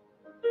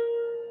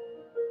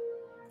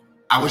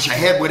 I wish I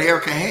had what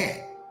Erica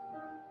had.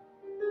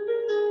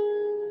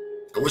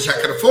 I wish I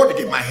could afford to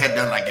get my hair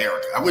done like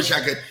Erica. I wish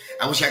I could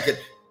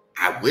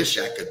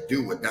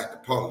do what Dr.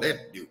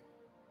 Paulette do.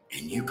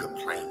 And you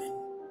complaining.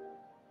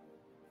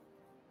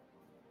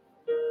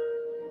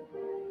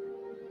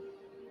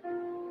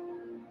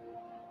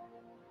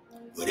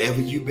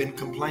 Whatever you've been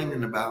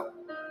complaining about,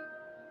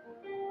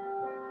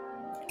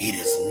 it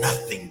is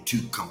nothing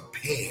to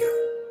compare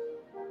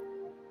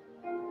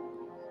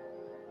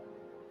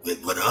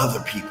with what other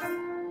people.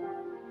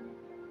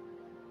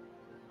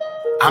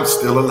 I'm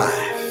still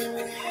alive.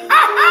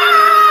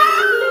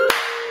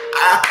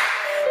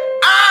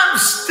 I'm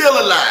still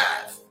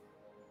alive.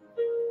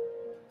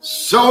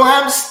 So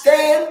I'm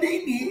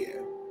standing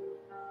here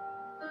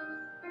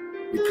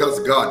because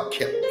God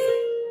kept me.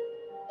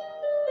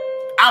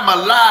 I'm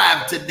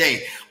alive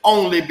today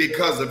only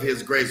because of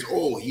his grace.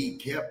 Oh, he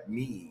kept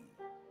me.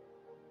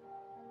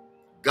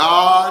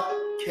 God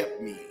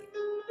kept me.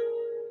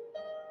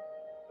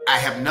 I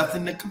have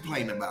nothing to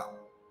complain about.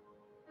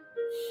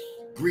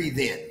 Breathe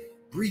in,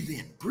 breathe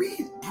in,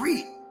 breathe.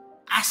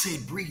 I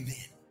said breathe in.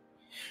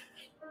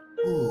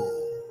 Ooh.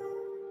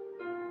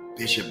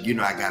 Bishop, you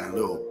know I got a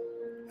little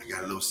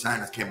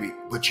sinus, can't breathe,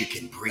 but you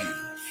can breathe.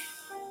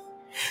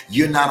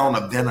 You're not on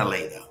a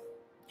ventilator.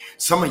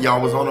 Some of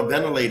y'all was on a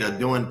ventilator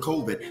during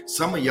COVID.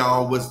 Some of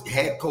y'all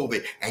had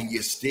COVID and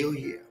you're still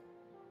here.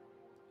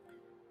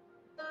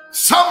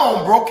 Some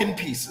on broken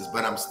pieces,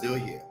 but I'm still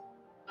here.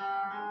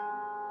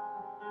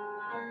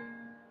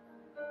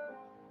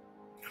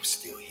 I'm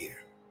still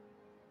here.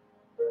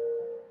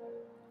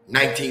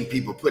 19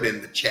 people put in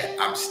the chat,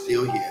 I'm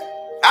still here.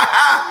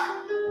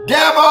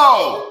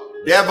 Devil,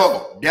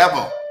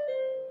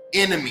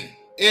 enemy.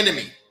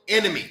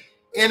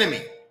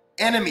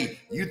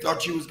 You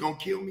thought you was gonna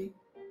kill me?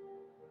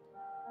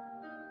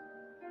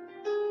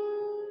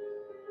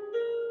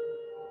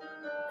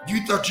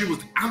 You thought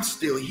I'm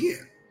still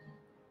here.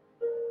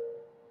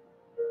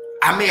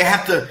 I may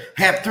have to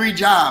have 3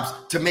 jobs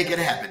to make it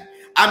happen.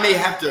 I may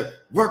have to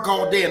work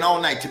all day and all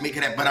night to make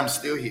it happen, but I'm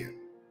still here.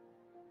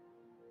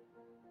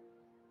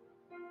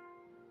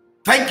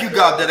 Thank you,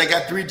 God, that I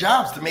got 3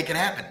 jobs to make it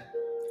happen.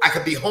 I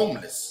could be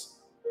homeless.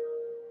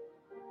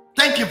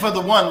 Thank you for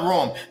the one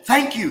room.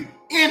 Thank you.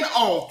 In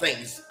all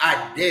things,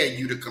 I dare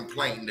you to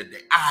complain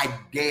today. I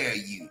dare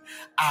you.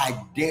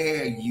 I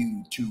dare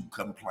you to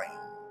complain.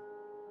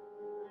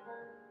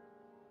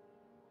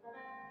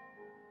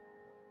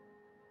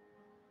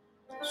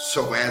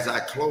 So as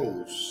I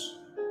close,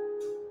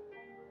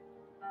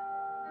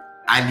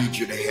 I need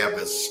you to have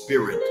a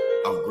spirit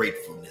of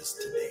gratefulness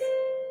today.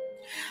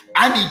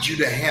 I need you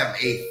to have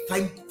a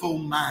thankful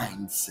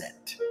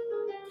mindset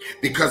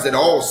because it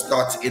all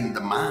starts in the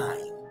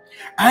mind.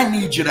 I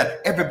need you to,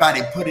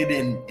 everybody put it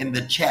in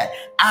the chat.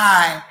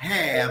 I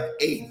have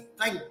a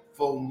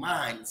thankful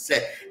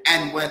mindset.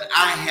 And when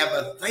I have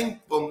a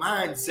thankful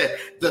mindset,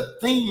 the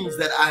things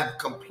that I've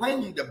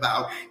complained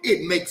about,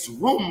 it makes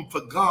room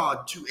for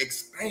God to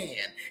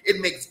expand. It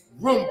makes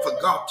room for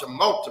God to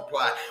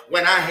multiply.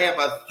 When I have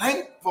a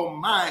thankful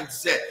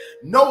mindset,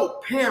 no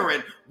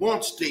parent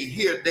wants to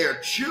hear their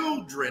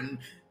children.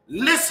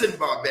 Listen,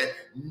 Barbette,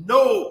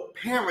 no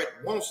parent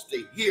wants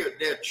to hear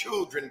their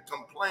children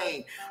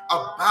complain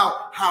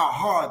about how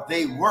hard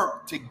they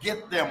work to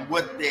get them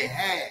what they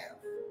have.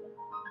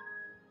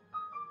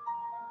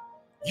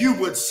 You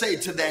would say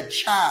to that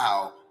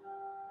child,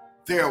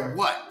 they're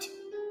what?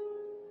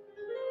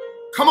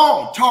 Come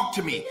on, talk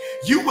to me.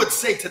 You would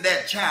say to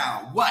that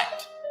child,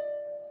 what?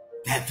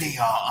 That they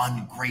are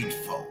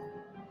ungrateful.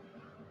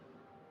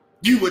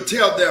 You would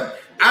tell them,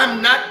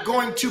 I'm not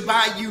going to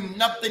buy you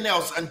nothing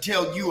else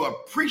until you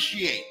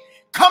appreciate.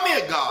 Come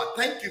here, God.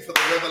 Thank you for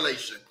the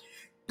revelation.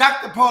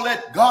 Dr.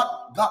 Paulette,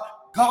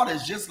 God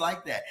is just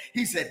like that.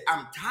 He said,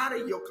 I'm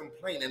tired of your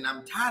complaining.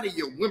 I'm tired of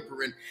your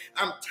whimpering.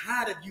 I'm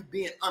tired of you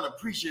being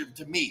unappreciative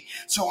to me.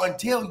 So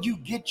until you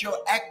get your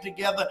act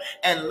together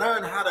and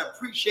learn how to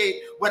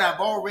appreciate what I've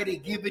already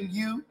given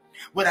you,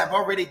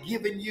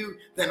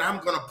 then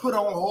I'm going to put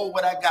on hold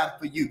what I got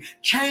for you.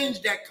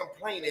 Change that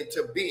complaining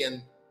to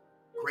being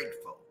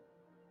grateful.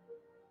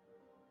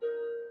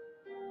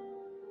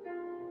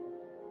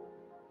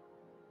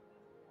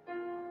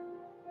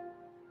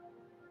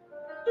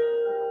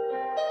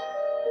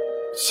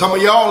 Some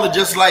of y'all are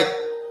just like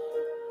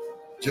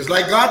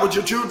God with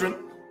your children.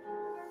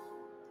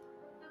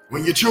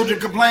 When your children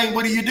complain,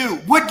 what do you do?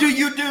 What do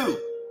you do?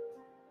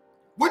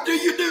 What do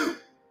you do?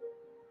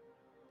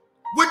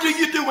 What do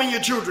you do when your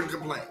children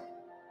complain?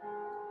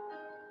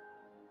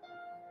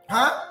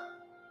 Huh?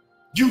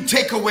 You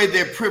take away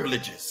their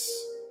privileges.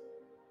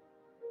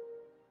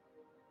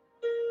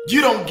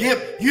 You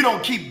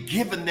don't keep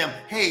giving them,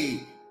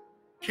 hey,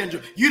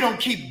 Kendra, you don't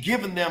keep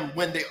giving them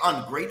when they're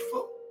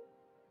ungrateful.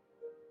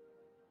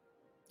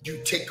 You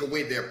take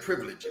away their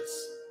privileges.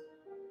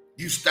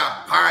 You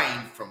stop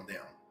buying from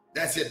them.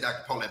 That's it,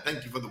 Dr. Paulette.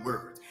 Thank you for the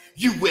word.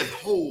 You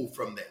withhold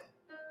from them.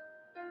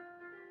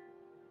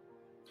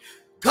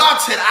 God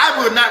said,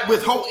 I will not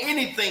withhold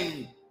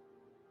anything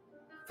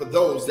for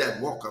those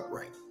that walk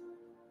upright.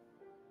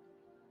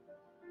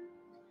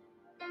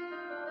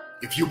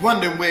 If you're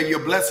wondering where your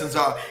blessings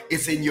are,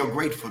 it's in your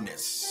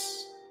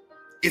gratefulness.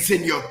 It's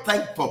in your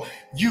thankful.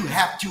 You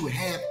have to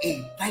have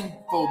a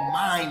thankful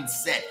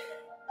mindset.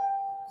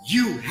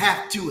 You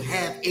have to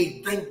have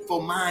a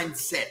thankful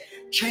mindset.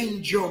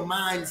 Change your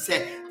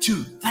mindset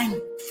to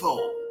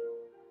thankful.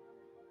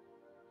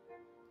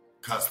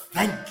 Because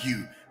thank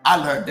you, I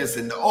learned this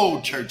in the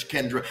old church,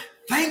 Kendra.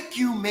 Thank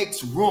you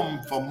makes room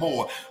for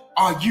more.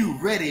 Are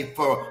you ready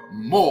for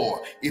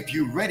more? If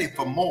you're ready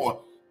for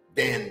more,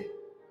 then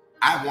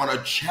I want to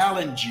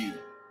challenge you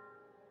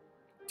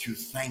to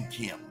thank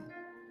him.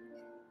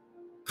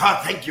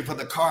 God, thank you for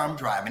the car I'm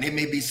driving. It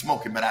may be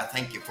smoking, but I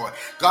thank you for it.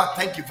 God,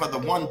 thank you for the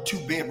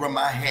 1-2 bedroom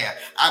I have.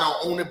 I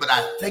don't own it, but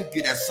I thank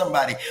you that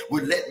somebody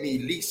would let me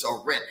lease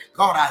or rent.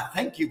 God, I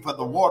thank you for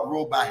the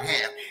wardrobe I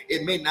have.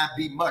 It may not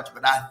be much,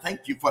 but I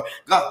thank you for,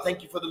 God,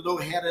 thank you for the little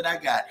hair that I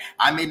got.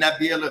 I may not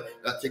be able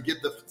to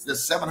get the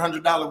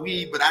 $700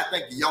 weave, but I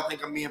thank you. Y'all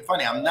think I'm being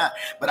funny. I'm not.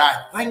 But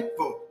I'm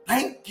thankful.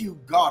 Thank you,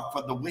 God,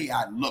 for the way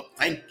I look.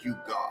 Thank you,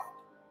 God.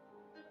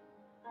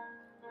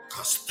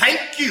 Because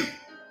thank you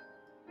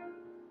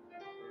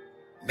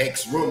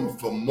makes room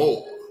for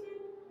more.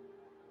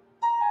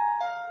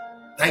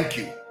 Thank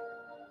you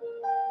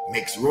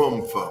makes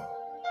room for,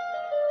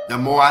 the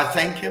more I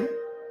thank him,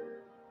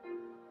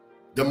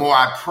 the more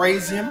I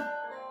praise him,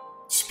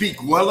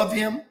 speak well of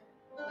him,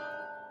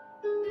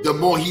 the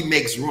more he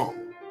makes room.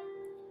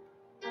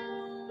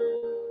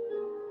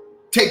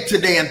 Take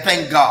today and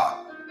thank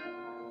God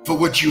for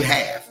what you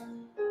have.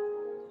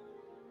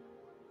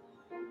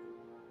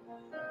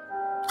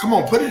 Come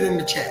on, put it in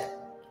the chat.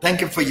 Thank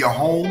him for your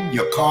home,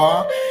 your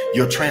car,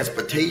 your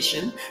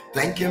transportation.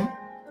 Thank him.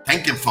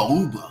 Thank him for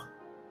Uber.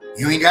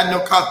 You ain't got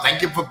no car.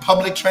 Thank him for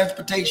public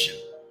transportation.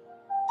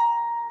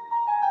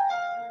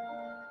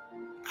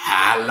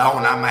 How long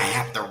I'm gonna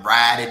have to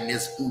ride in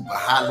this Uber?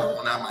 How long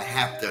I'm gonna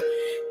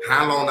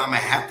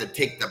have to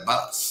take the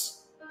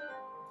bus?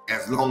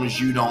 As long as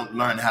you don't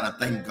learn how to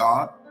thank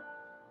God.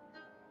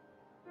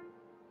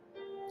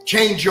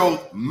 Change your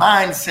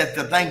mindset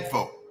to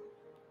thankful.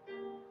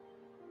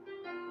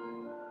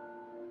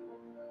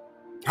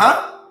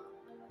 Huh?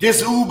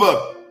 This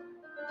Uber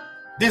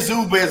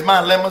is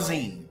my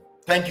limousine.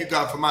 Thank you,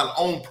 God, for my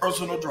own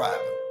personal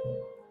driver.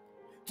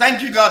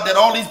 Thank you, God, that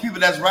all these people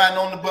that's riding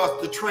on the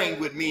bus, the train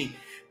with me,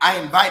 I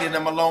invited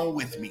them along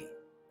with me.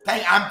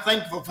 I'm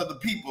thankful for the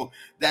people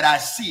that I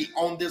see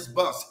on this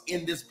bus,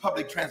 in this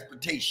public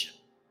transportation.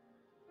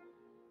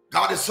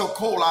 God, it's so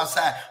cold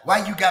outside.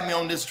 Why you got me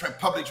on this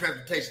public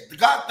transportation?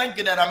 God, thank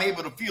you that I'm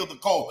able to feel the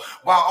cold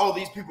while all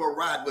these people are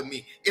riding with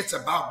me. It's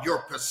about your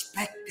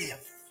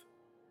perspective.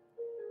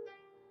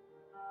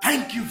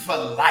 Thank you for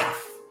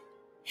life,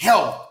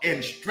 health,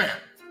 and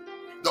strength.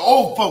 The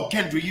old folk,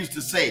 Kendra, used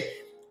to say,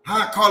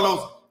 huh,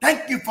 Carlos,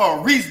 thank you for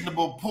a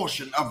reasonable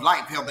portion of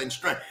life, health, and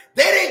strength.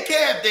 They didn't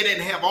care if they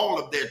didn't have all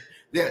of their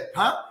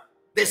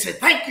They said,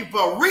 thank you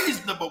for a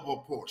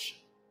reasonable portion.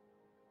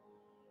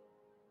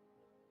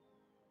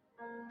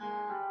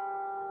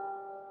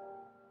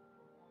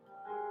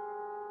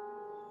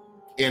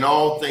 In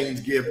all things,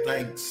 give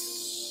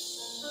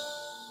thanks.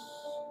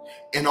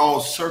 In all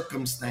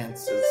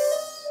circumstances,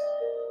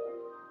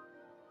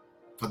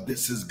 for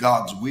this is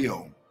God's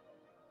will.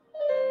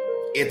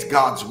 It's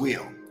God's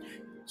will.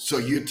 So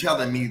you're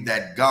telling me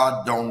that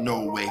God don't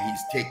know where he's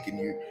taking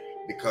you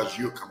because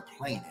you're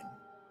complaining.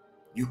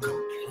 You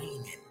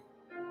complaining.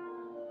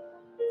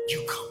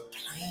 You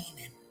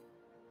complaining.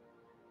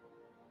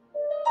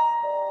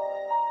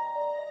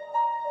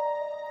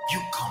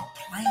 You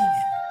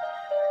complaining.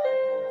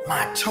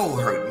 My toe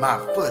hurt, my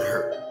foot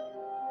hurt.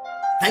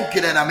 Thank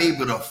you that I'm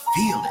able to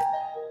feel it.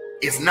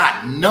 It's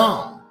not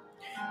numb.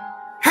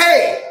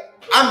 Hey,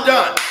 I'm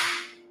done.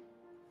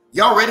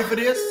 Y'all ready for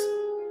this?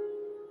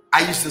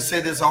 I used to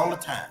say this all the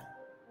time.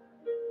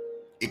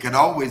 It could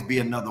always be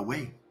another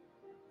way.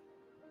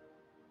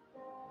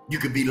 You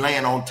could be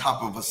laying on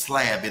top of a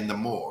slab in the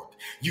morgue.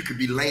 You could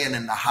be laying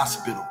in the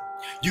hospital.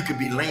 You could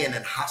be laying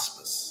in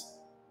hospice.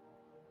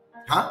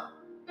 Huh?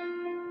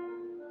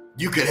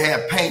 You could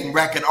have pain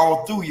racking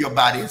all through your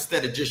body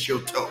instead of just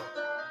your toe.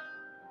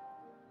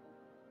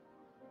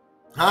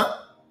 Huh?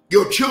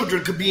 Your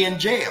children could be in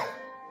jail.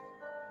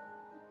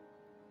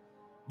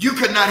 You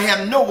could not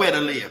have nowhere to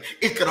live.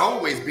 It could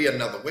always be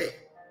another way.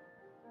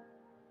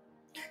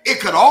 It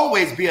could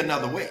always be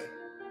another way.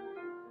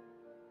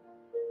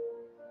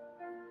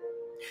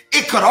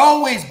 It could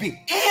always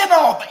be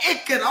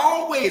it could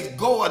always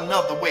go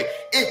another way.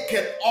 It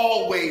can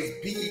always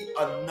be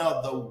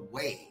another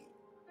way.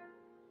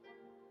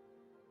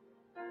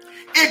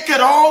 It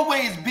could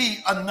always be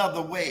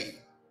another way.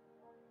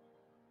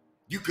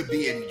 You could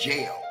be in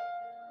jail.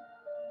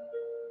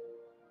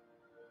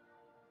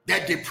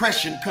 That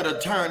depression could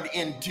have turned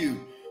into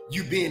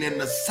you being in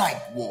the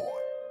psych ward.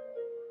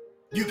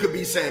 You could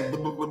be saying, blah,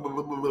 blah, blah,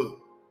 blah, blah, blah.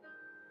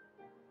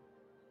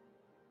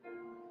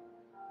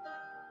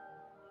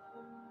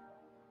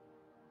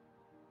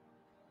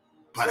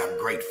 But I'm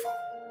grateful.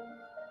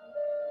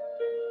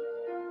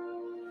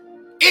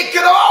 It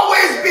could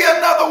always be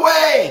another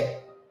way.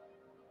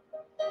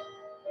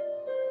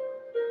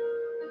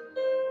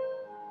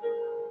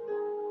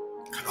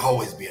 It could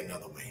always be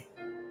another way.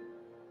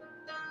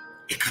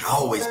 It could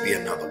always be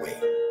another way.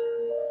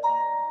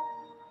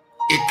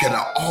 It could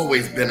have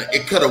always been,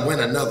 it could have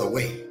went another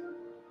way.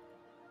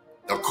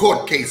 The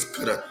court case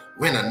could have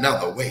went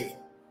another way.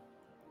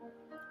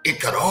 It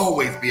could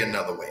always be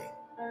another way.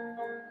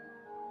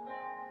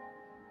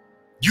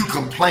 You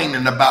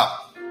complaining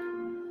about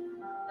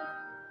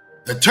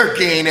the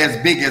turkey ain't as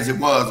big as it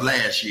was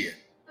last year.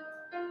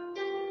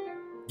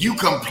 You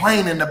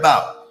complaining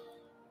about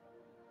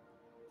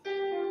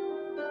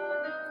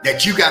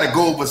that you got to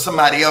go over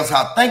somebody else's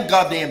house. Thank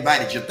God they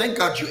invited you. Thank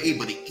God you're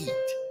able to eat.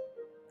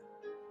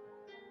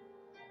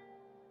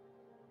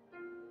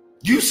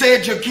 You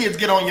said your kids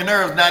get on your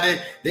nerves. Now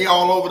they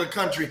all over the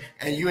country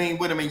and you ain't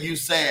with them and you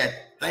sad.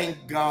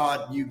 Thank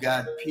God you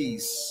got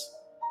peace.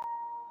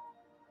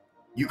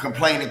 You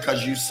complaining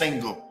because you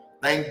single.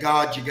 Thank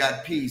God you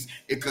got peace.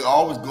 It could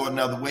always go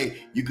another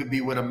way. You could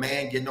be with a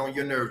man getting on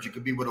your nerves. You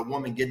could be with a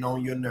woman getting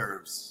on your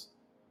nerves.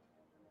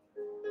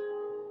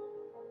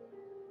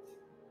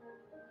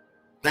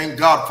 Thank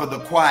God for the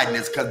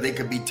quietness, because they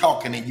could be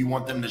talking and you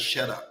want them to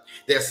shut up.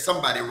 There's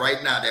somebody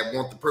right now that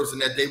want the person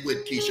that they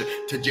with,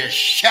 Keisha, to just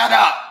shut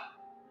up.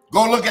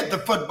 Go look at the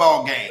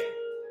football game.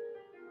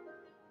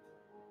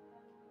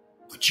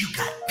 But you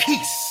got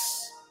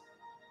peace.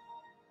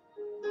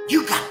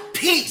 You got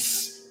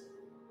peace.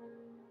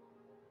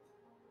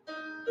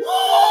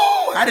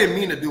 Whoa, I didn't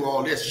mean to do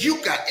all this.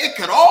 It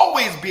could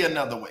always be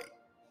another way.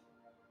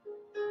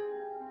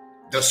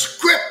 The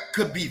script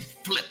could be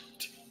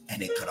flipped,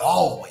 and it could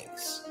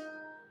always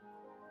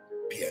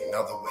be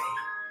another way.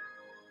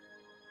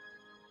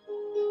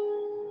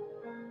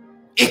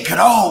 It could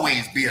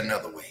always be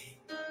another way.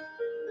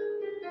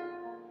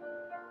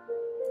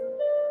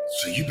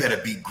 So you better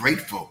be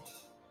grateful.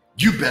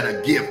 You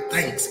better give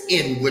thanks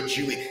in what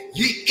you eat.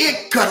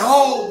 It could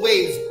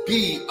always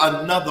be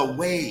another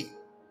way.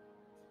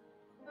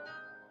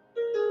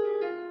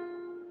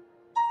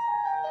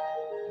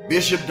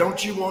 Bishop,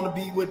 don't you want to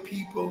be with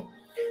people?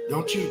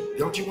 Don't you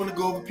want to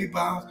go over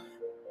people's house?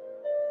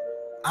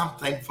 I'm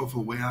thankful for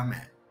where I'm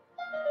at.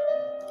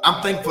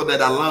 I'm thankful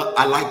that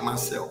I like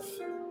myself.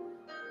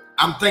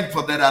 I'm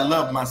thankful that I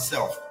love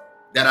myself,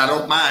 that I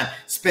don't mind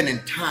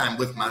spending time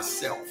with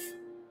myself.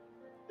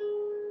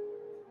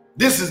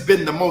 This has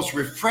been the most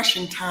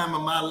refreshing time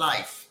of my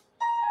life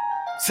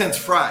since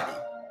Friday.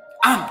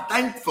 I'm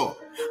thankful.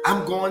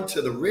 I'm going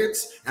to the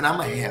Ritz and I'm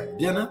going to have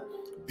dinner,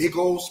 big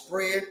old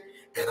spread,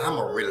 and I'm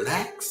going to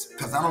relax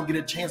because I don't get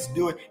a chance to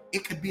do it.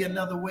 It could be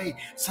another way.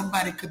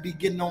 Somebody could be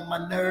getting on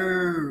my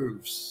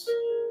nerves.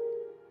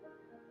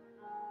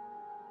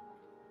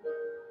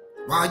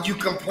 Why are you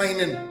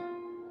complaining?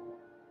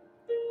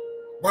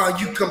 Why are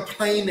you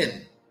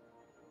complaining?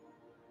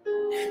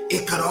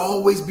 It could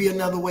always be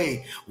another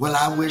way. Well,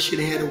 I wish it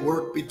had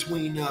worked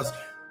between us.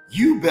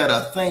 You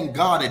better thank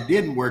God it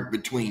didn't work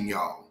between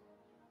y'all.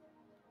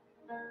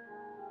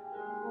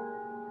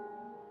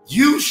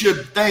 You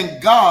should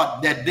thank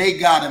God that they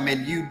got him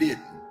and you didn't.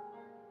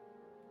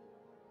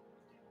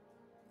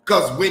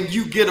 Because when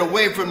you get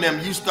away from them,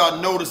 you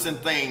start noticing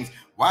things.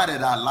 Why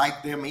did I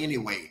like them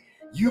anyway?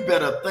 You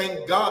better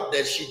thank God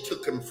that she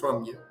took him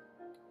from you.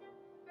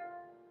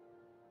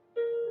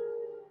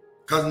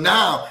 Because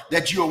now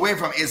that you're away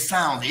from it,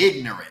 sounds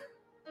ignorant.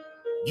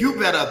 You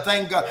better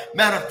thank God.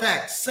 Matter of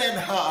fact, send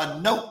her a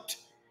note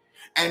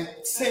and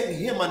send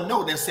him a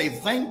note and say,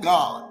 thank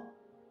God.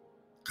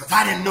 Because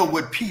I didn't know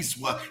what peace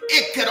was.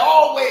 It could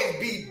always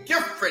be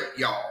different,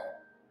 y'all.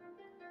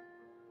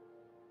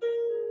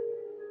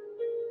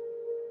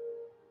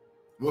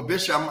 Well,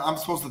 Bishop, I'm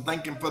supposed to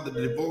thank him for the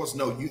divorce.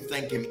 No, you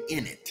thank him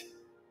in it.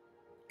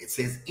 It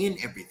says in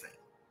everything.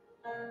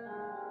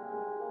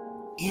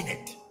 In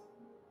it.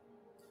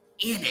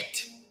 In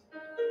it.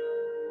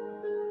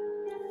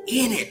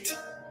 In it.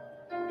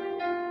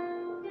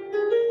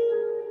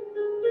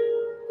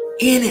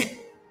 In it.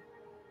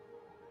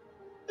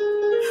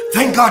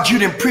 Thank God you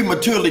didn't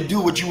prematurely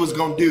do what you was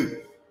going to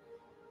do.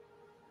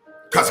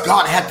 Because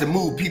God had to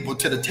move people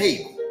to the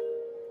table.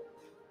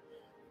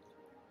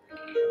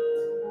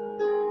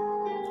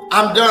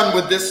 I'm done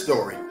with this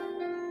story.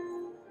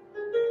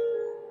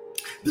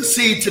 The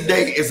seed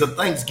today is a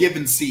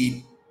Thanksgiving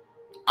seed.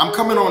 I'm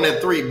coming on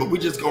at 3, but we're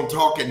just going to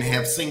talk and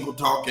have single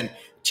talk and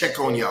check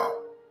on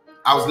y'all.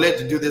 I was led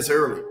to do this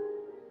early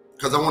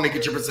because I want to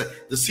get your percent.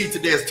 The seed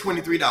today is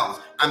 $23.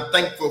 I'm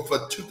thankful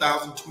for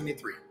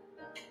 2023.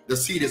 The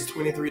seed is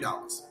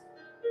 $23.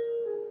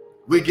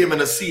 We're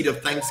giving a seed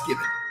of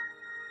Thanksgiving.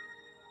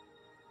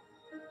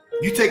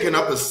 You taking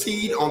up a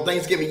seed on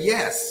Thanksgiving?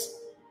 Yes.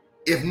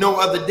 If no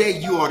other day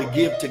you ought to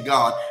give to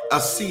God, a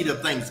seed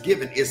of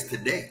Thanksgiving is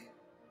today.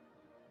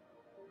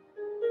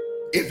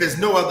 If it's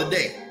no other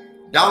day,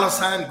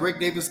 $ Greg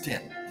Davis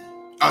 10,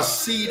 a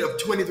seed of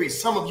 23.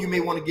 Some of you may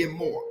want to give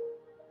more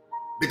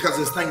because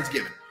it's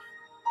Thanksgiving.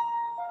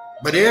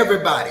 But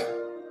everybody,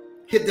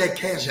 hit that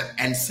cash app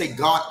and say,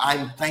 God,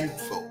 I'm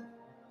thankful.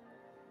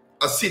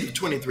 A seed of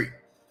 23.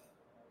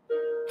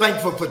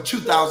 Thankful for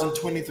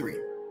 2023.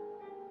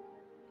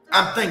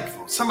 I'm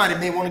thankful. Somebody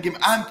may want to give.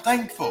 I'm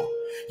thankful.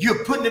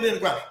 You're putting it in the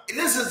ground.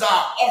 This is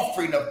our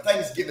offering of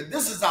Thanksgiving.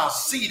 This is our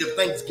seed of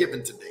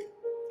Thanksgiving today.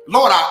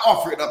 Lord, I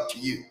offer it up to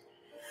you.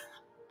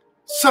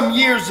 Some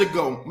years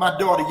ago, my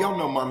daughter, y'all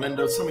know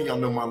Marlinda. Some of y'all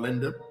know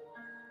Marlinda.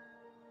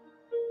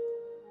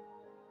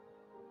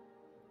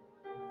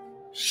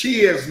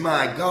 She is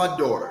my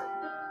goddaughter.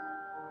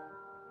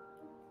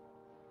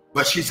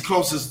 But she's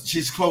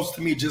close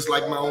to me just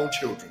like my own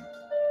children.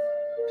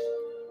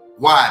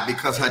 Why?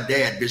 Because her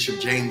dad, Bishop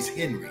James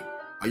Henry.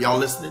 Are y'all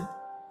listening?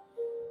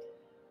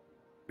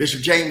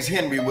 Bishop James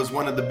Henry was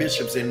one of the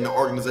bishops in the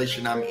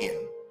organization I'm in.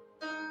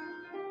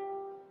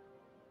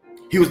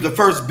 He was the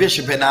first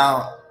bishop in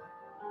our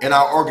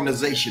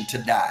organization to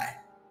die.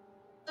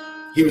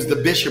 He was the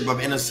bishop of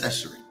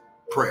intercessory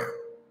prayer.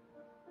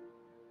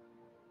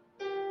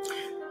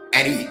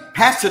 And he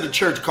pastored a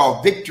church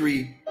called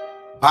Victory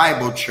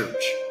Bible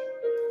Church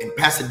in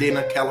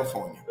Pasadena,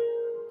 California.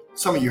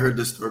 Some of you heard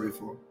this story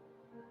before.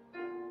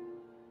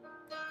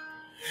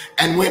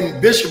 And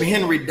when Bishop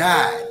Henry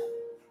died,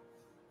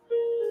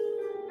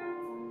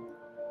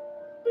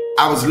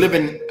 I was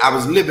living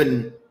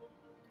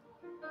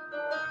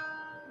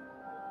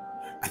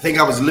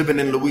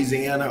in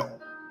Louisiana.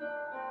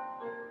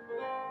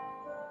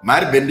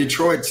 Might have been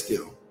Detroit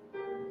still.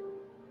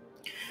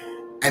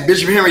 And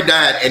Bishop Henry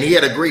died, and he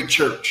had a great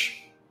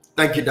church.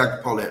 Thank you,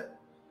 Dr. Paulette.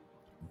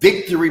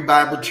 Victory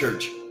Bible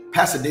Church,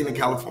 Pasadena,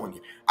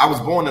 California. I was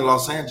born in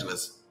Los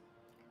Angeles,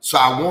 so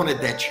I wanted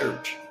that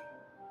church.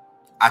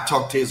 I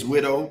talked to his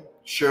widow,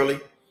 Shirley.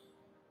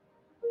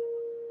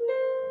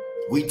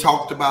 We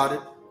talked about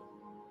it.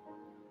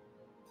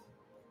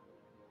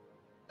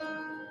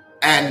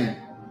 And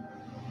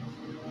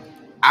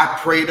I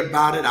prayed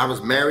about it. I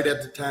was married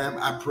at the time.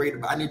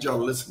 I need y'all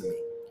to listen to me.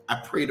 I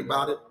prayed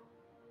about it.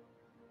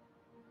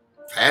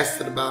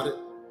 Fasted about it.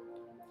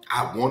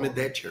 I wanted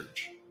that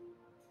church.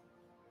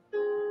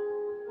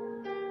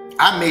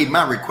 I made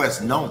my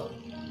request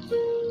known.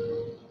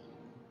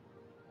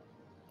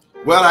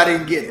 Well, I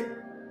didn't get it.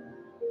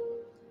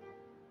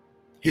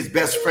 His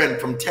best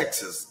friend from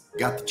Texas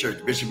got the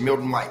church, Bishop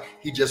Milton White.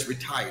 He just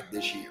retired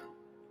this year.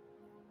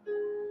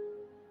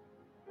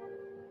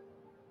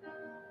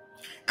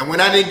 And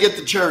when I didn't get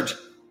the church,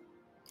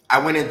 I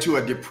went into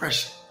a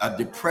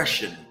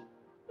depression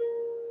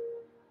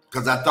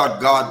because I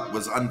thought God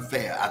was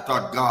unfair. I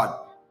thought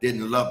God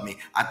didn't love me.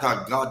 I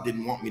thought God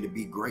didn't want me to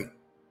be great.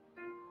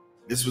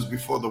 This was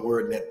before the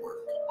Word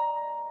Network.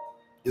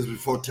 This was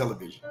before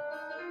television.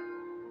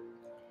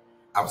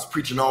 I was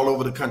preaching all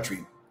over the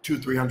country,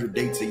 200-300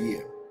 dates a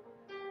year.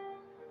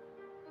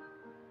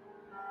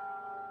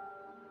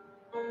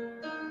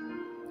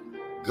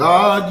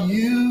 God,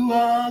 you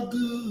are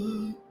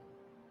good.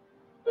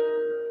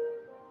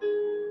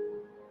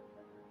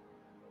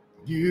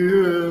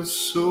 You're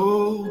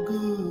so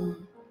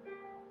good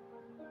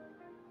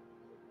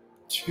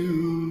to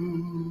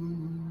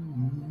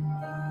me.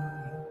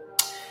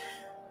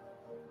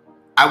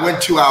 I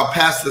went to our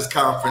pastor's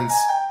conference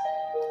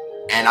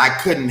and I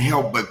couldn't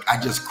help but I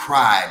just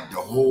cried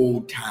the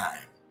whole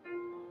time.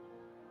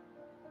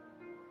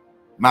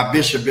 My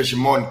Bishop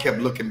Morton, kept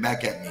looking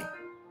back at me.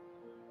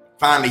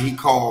 Finally, he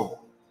called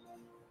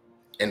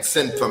and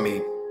sent for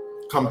me,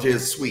 come to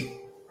his suite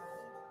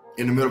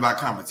in the middle of our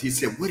conference. He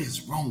said, "What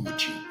is wrong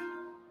with you,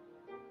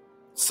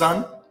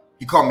 son?"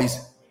 He called me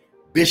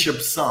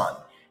Bishop's son.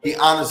 He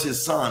honors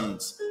his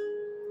sons.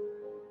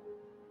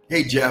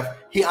 Hey, Jeff,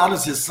 he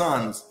honors his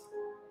sons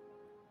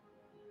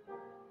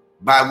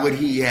by what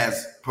he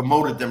has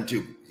promoted them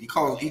to. He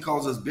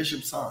calls us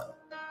Bishop's son.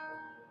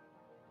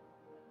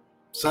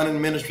 Son in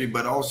ministry,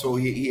 but also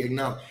he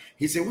acknowledged.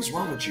 He said, "What's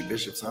wrong with you,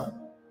 Bishop's son?"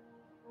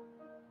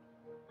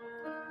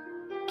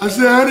 I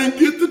said, "I didn't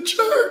get the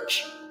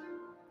church.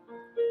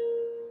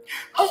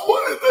 I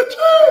wanted the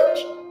church."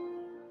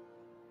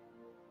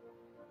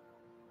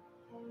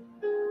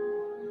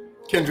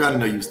 Kendra, I didn't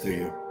know you were still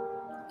here.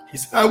 He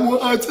said, I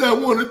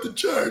wanted the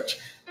church.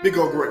 Big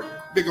old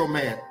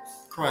man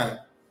crying.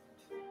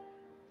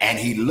 And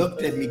he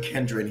looked at me,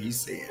 Kendra, and he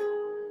said,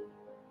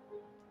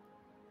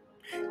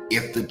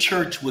 "If the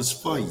church was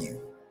for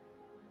you,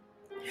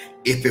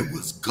 if it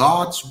was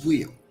God's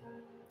will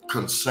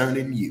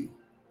concerning you,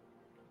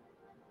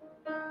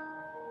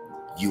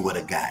 you would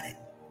have got it.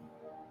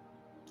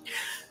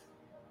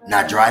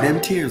 Now dry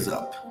them tears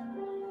up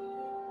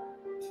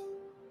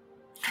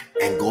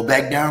and go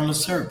back down to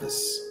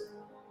service,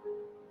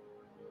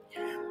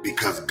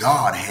 because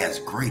God has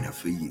greater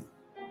for you."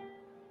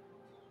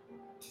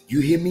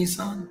 You hear me,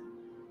 son?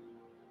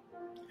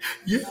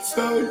 Yes,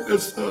 sir.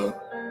 Yes, sir.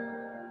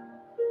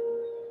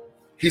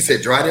 He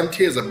said, "Dry them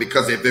tears up,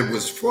 because if it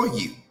was for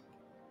you,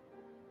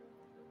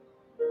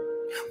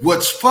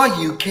 what's for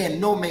you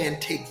can no man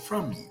take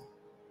from you."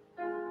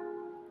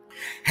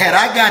 Had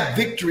I got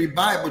Victory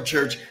Bible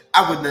Church,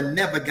 I would have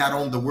never got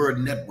on the Word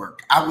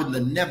Network. I would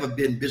have never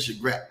been Bishop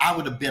Grant. I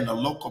would have been a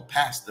local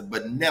pastor,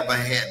 but never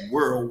had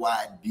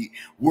worldwide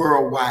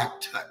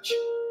touch.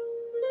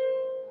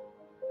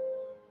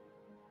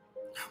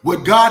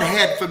 What God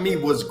had for me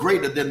was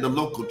greater than the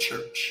local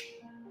church.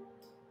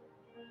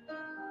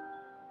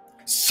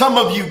 Some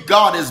of you,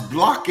 God is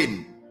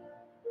blocking.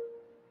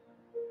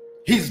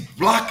 He's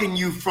blocking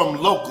you from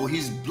local.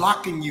 He's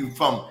blocking you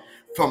from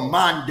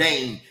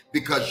mundane,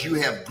 because you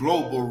have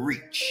global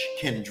reach,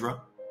 Kendra.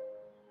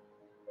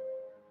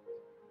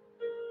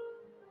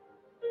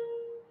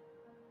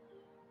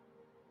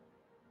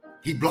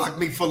 He blocked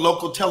me for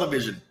local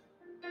television.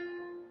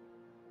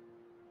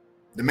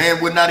 The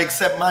man would not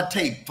accept my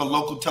tape for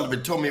local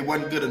television. Told me it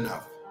wasn't good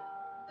enough,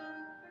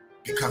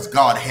 because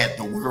God had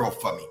the world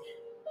for me.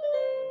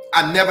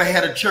 I never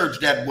had a church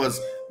that was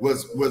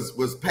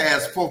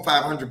past 400 or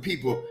 500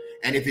 people,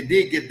 and if it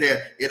did get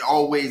there, it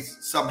always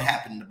something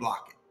happened to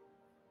block it.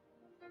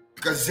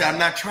 Because see, I'm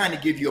not trying to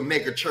give you a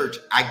mega church.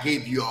 I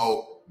gave you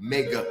a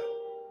mega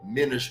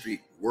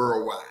ministry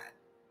worldwide.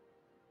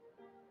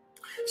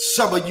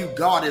 Some of you,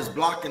 God is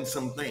blocking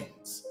some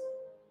things.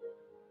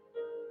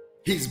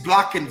 He's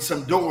blocking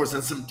some doors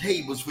and some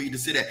tables for you to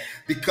sit at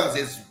because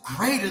it's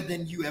greater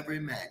than you ever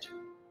imagined.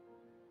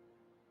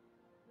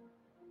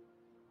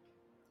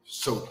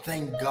 So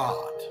thank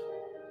God.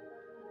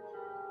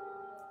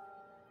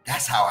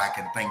 That's how I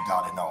can thank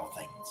God in all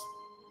things.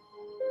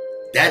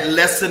 That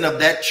lesson of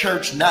that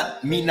church,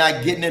 not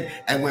getting it.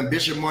 And when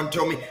Bishop Martin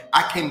told me,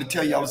 I came to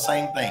tell y'all the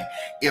same thing.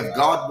 If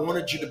God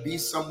wanted you to be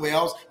somewhere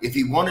else, if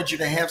he wanted you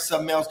to have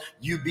something else,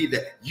 you be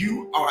there.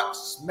 You are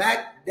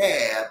smack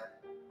dab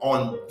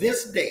on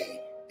this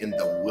day in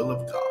the will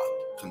of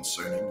God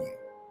concerning you.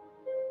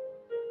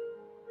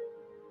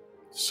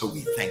 So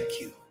we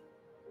thank you.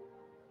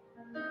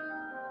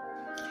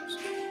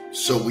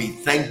 So we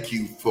thank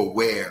you for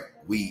where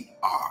we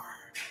are.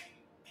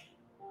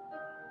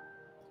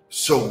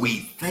 So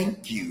we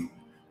thank you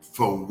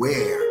for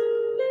where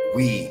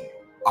we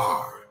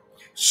are.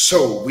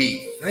 So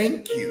we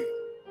thank you,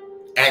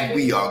 and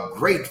we are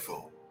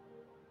grateful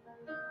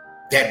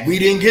that we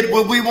didn't get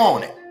what we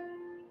wanted.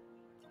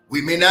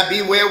 We may not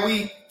be where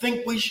we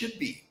think we should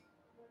be,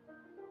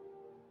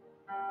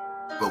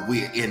 but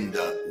we're in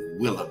the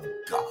will of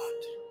God.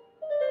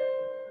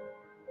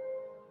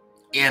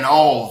 In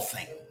all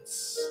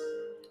things,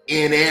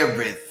 in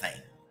everything,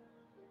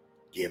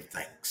 give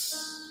thanks.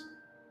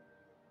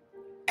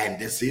 And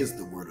this is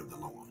the word of the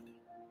Lord.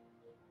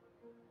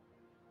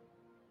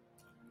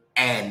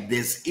 And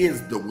this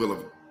is the will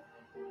of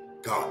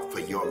God for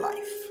your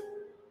life.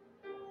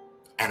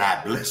 And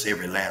I bless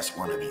every last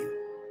one of you.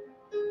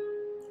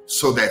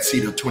 Sow that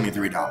seed of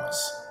 $23.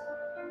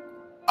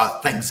 A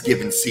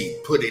Thanksgiving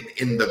seed. Put it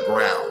in the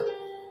ground.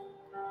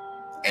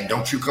 And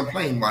don't you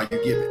complain while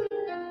you give it.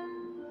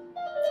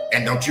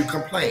 And don't you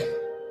complain.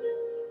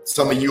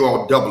 Some of you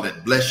all double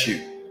it. Bless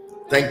you.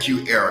 Thank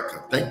you,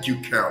 Erica. Thank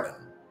you, Carolyn.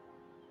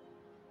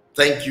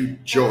 Thank you,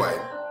 Joy,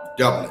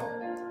 Dublin.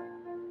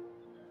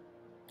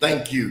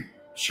 Thank you,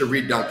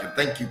 Cherie Duncan.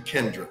 Thank you,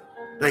 Kendra.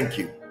 Thank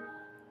you.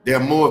 There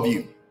are more of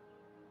you.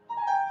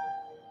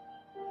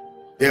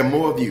 There are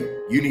more of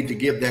you. You need to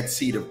give that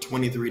seed of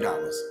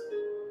 $23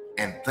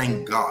 and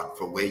thank God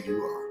for where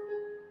you are.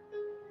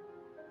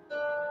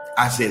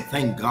 I said,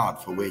 thank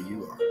God for where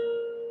you are.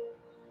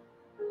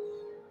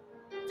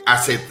 I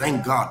said,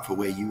 thank God for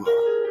where you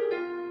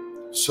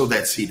are. Sow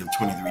that seed of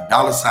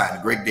 $23.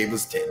 Sign Greg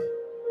Davis 10.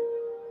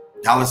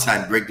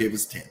 $ Greg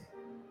Davis 10.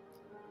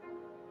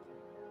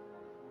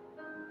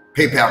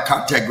 PayPal,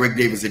 contact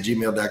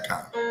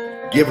gregdavis@gmail.com.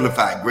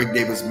 Givelify, Greg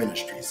Davis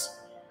Ministries.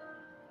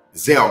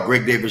 Zelle,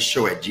 Greg Davis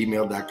Show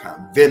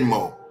 @gmail.com.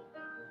 Venmo,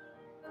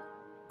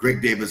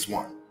 Greg Davis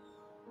 1.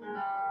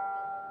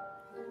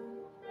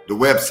 The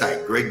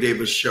website, Greg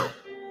Davis Show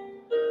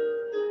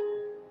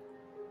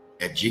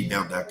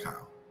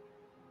 @gmail.com.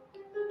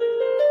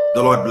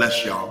 The Lord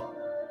bless y'all.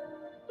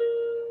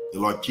 The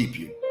Lord keep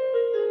you.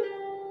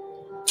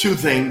 2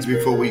 things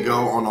before we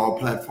go on all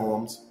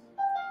platforms.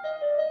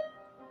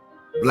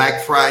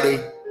 Black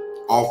Friday,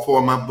 all 4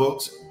 of my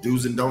books,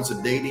 Do's and Don'ts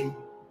of Dating,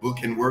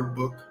 book and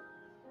workbook.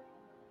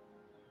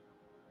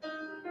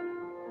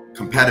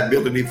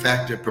 Compatibility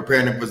Factor,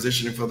 Preparing and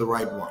Positioning for the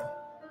Right One.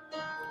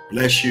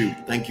 Bless you.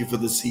 Thank you for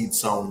the seed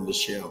sown,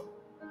 Lachelle.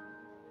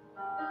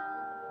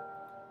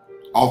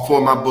 All 4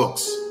 of my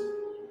books.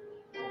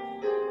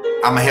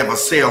 I'm going to have a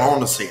sale on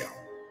the sale.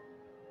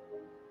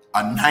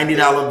 A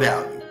 $90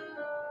 value.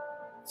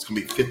 It's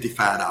going to be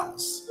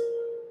 $55.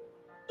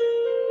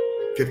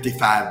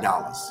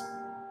 $55.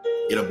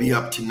 It'll be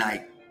up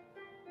tonight.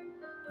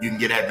 You can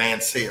get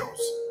advanced sales.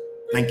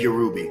 Thank you,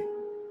 Ruby.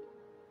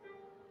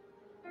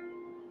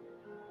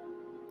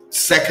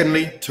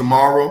 Secondly,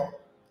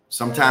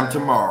 sometime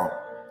tomorrow,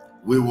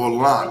 we will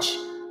launch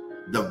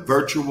the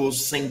virtual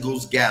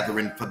singles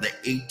gathering for the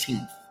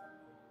 18th.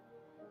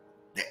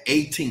 The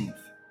 18th,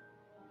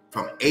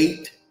 from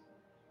 8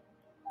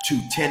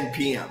 to 10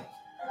 p.m.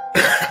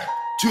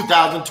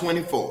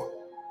 2024,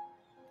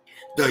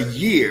 the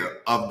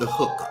year of the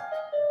hookup.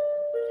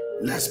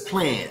 Let's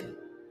plan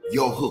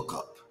your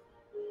hookup.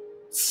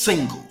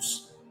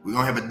 Singles. We're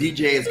going to have a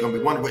DJ. It's going to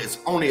be wonderful. It's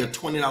only a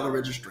 $20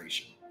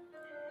 registration.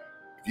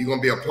 If you're going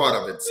to be a part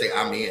of it, say,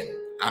 I'm in.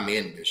 I'm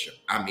in, Bishop.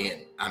 I'm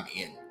in. I'm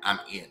in. I'm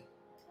in.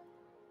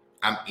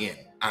 I'm in.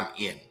 I'm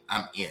in.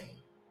 I'm in.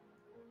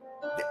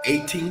 The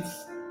 18th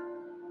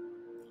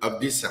of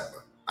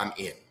December, I'm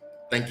in.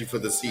 Thank you for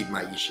the seed,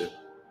 Maisha.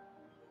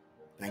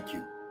 Thank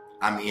you.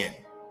 I'm in.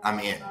 I'm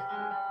in.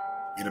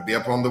 It'll be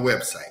up on the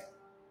website.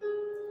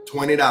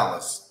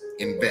 $20.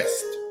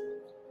 Invest.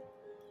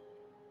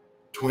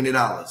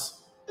 $20.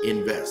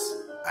 Invest.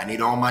 I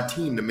need all my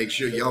team to make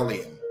sure y'all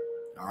in.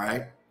 All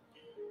right.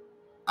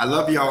 I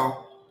love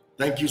y'all.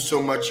 Thank you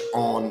so much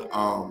on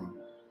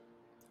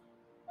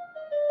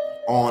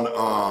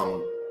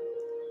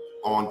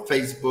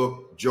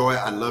Facebook. Joy,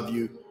 I love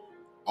you.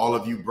 All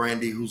of you,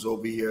 Brandy, who's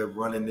over here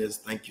running this,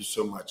 thank you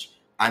so much.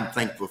 I'm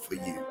thankful for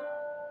you.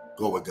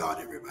 Go with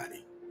God,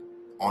 everybody.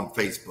 On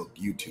Facebook,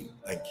 YouTube.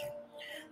 Thank you.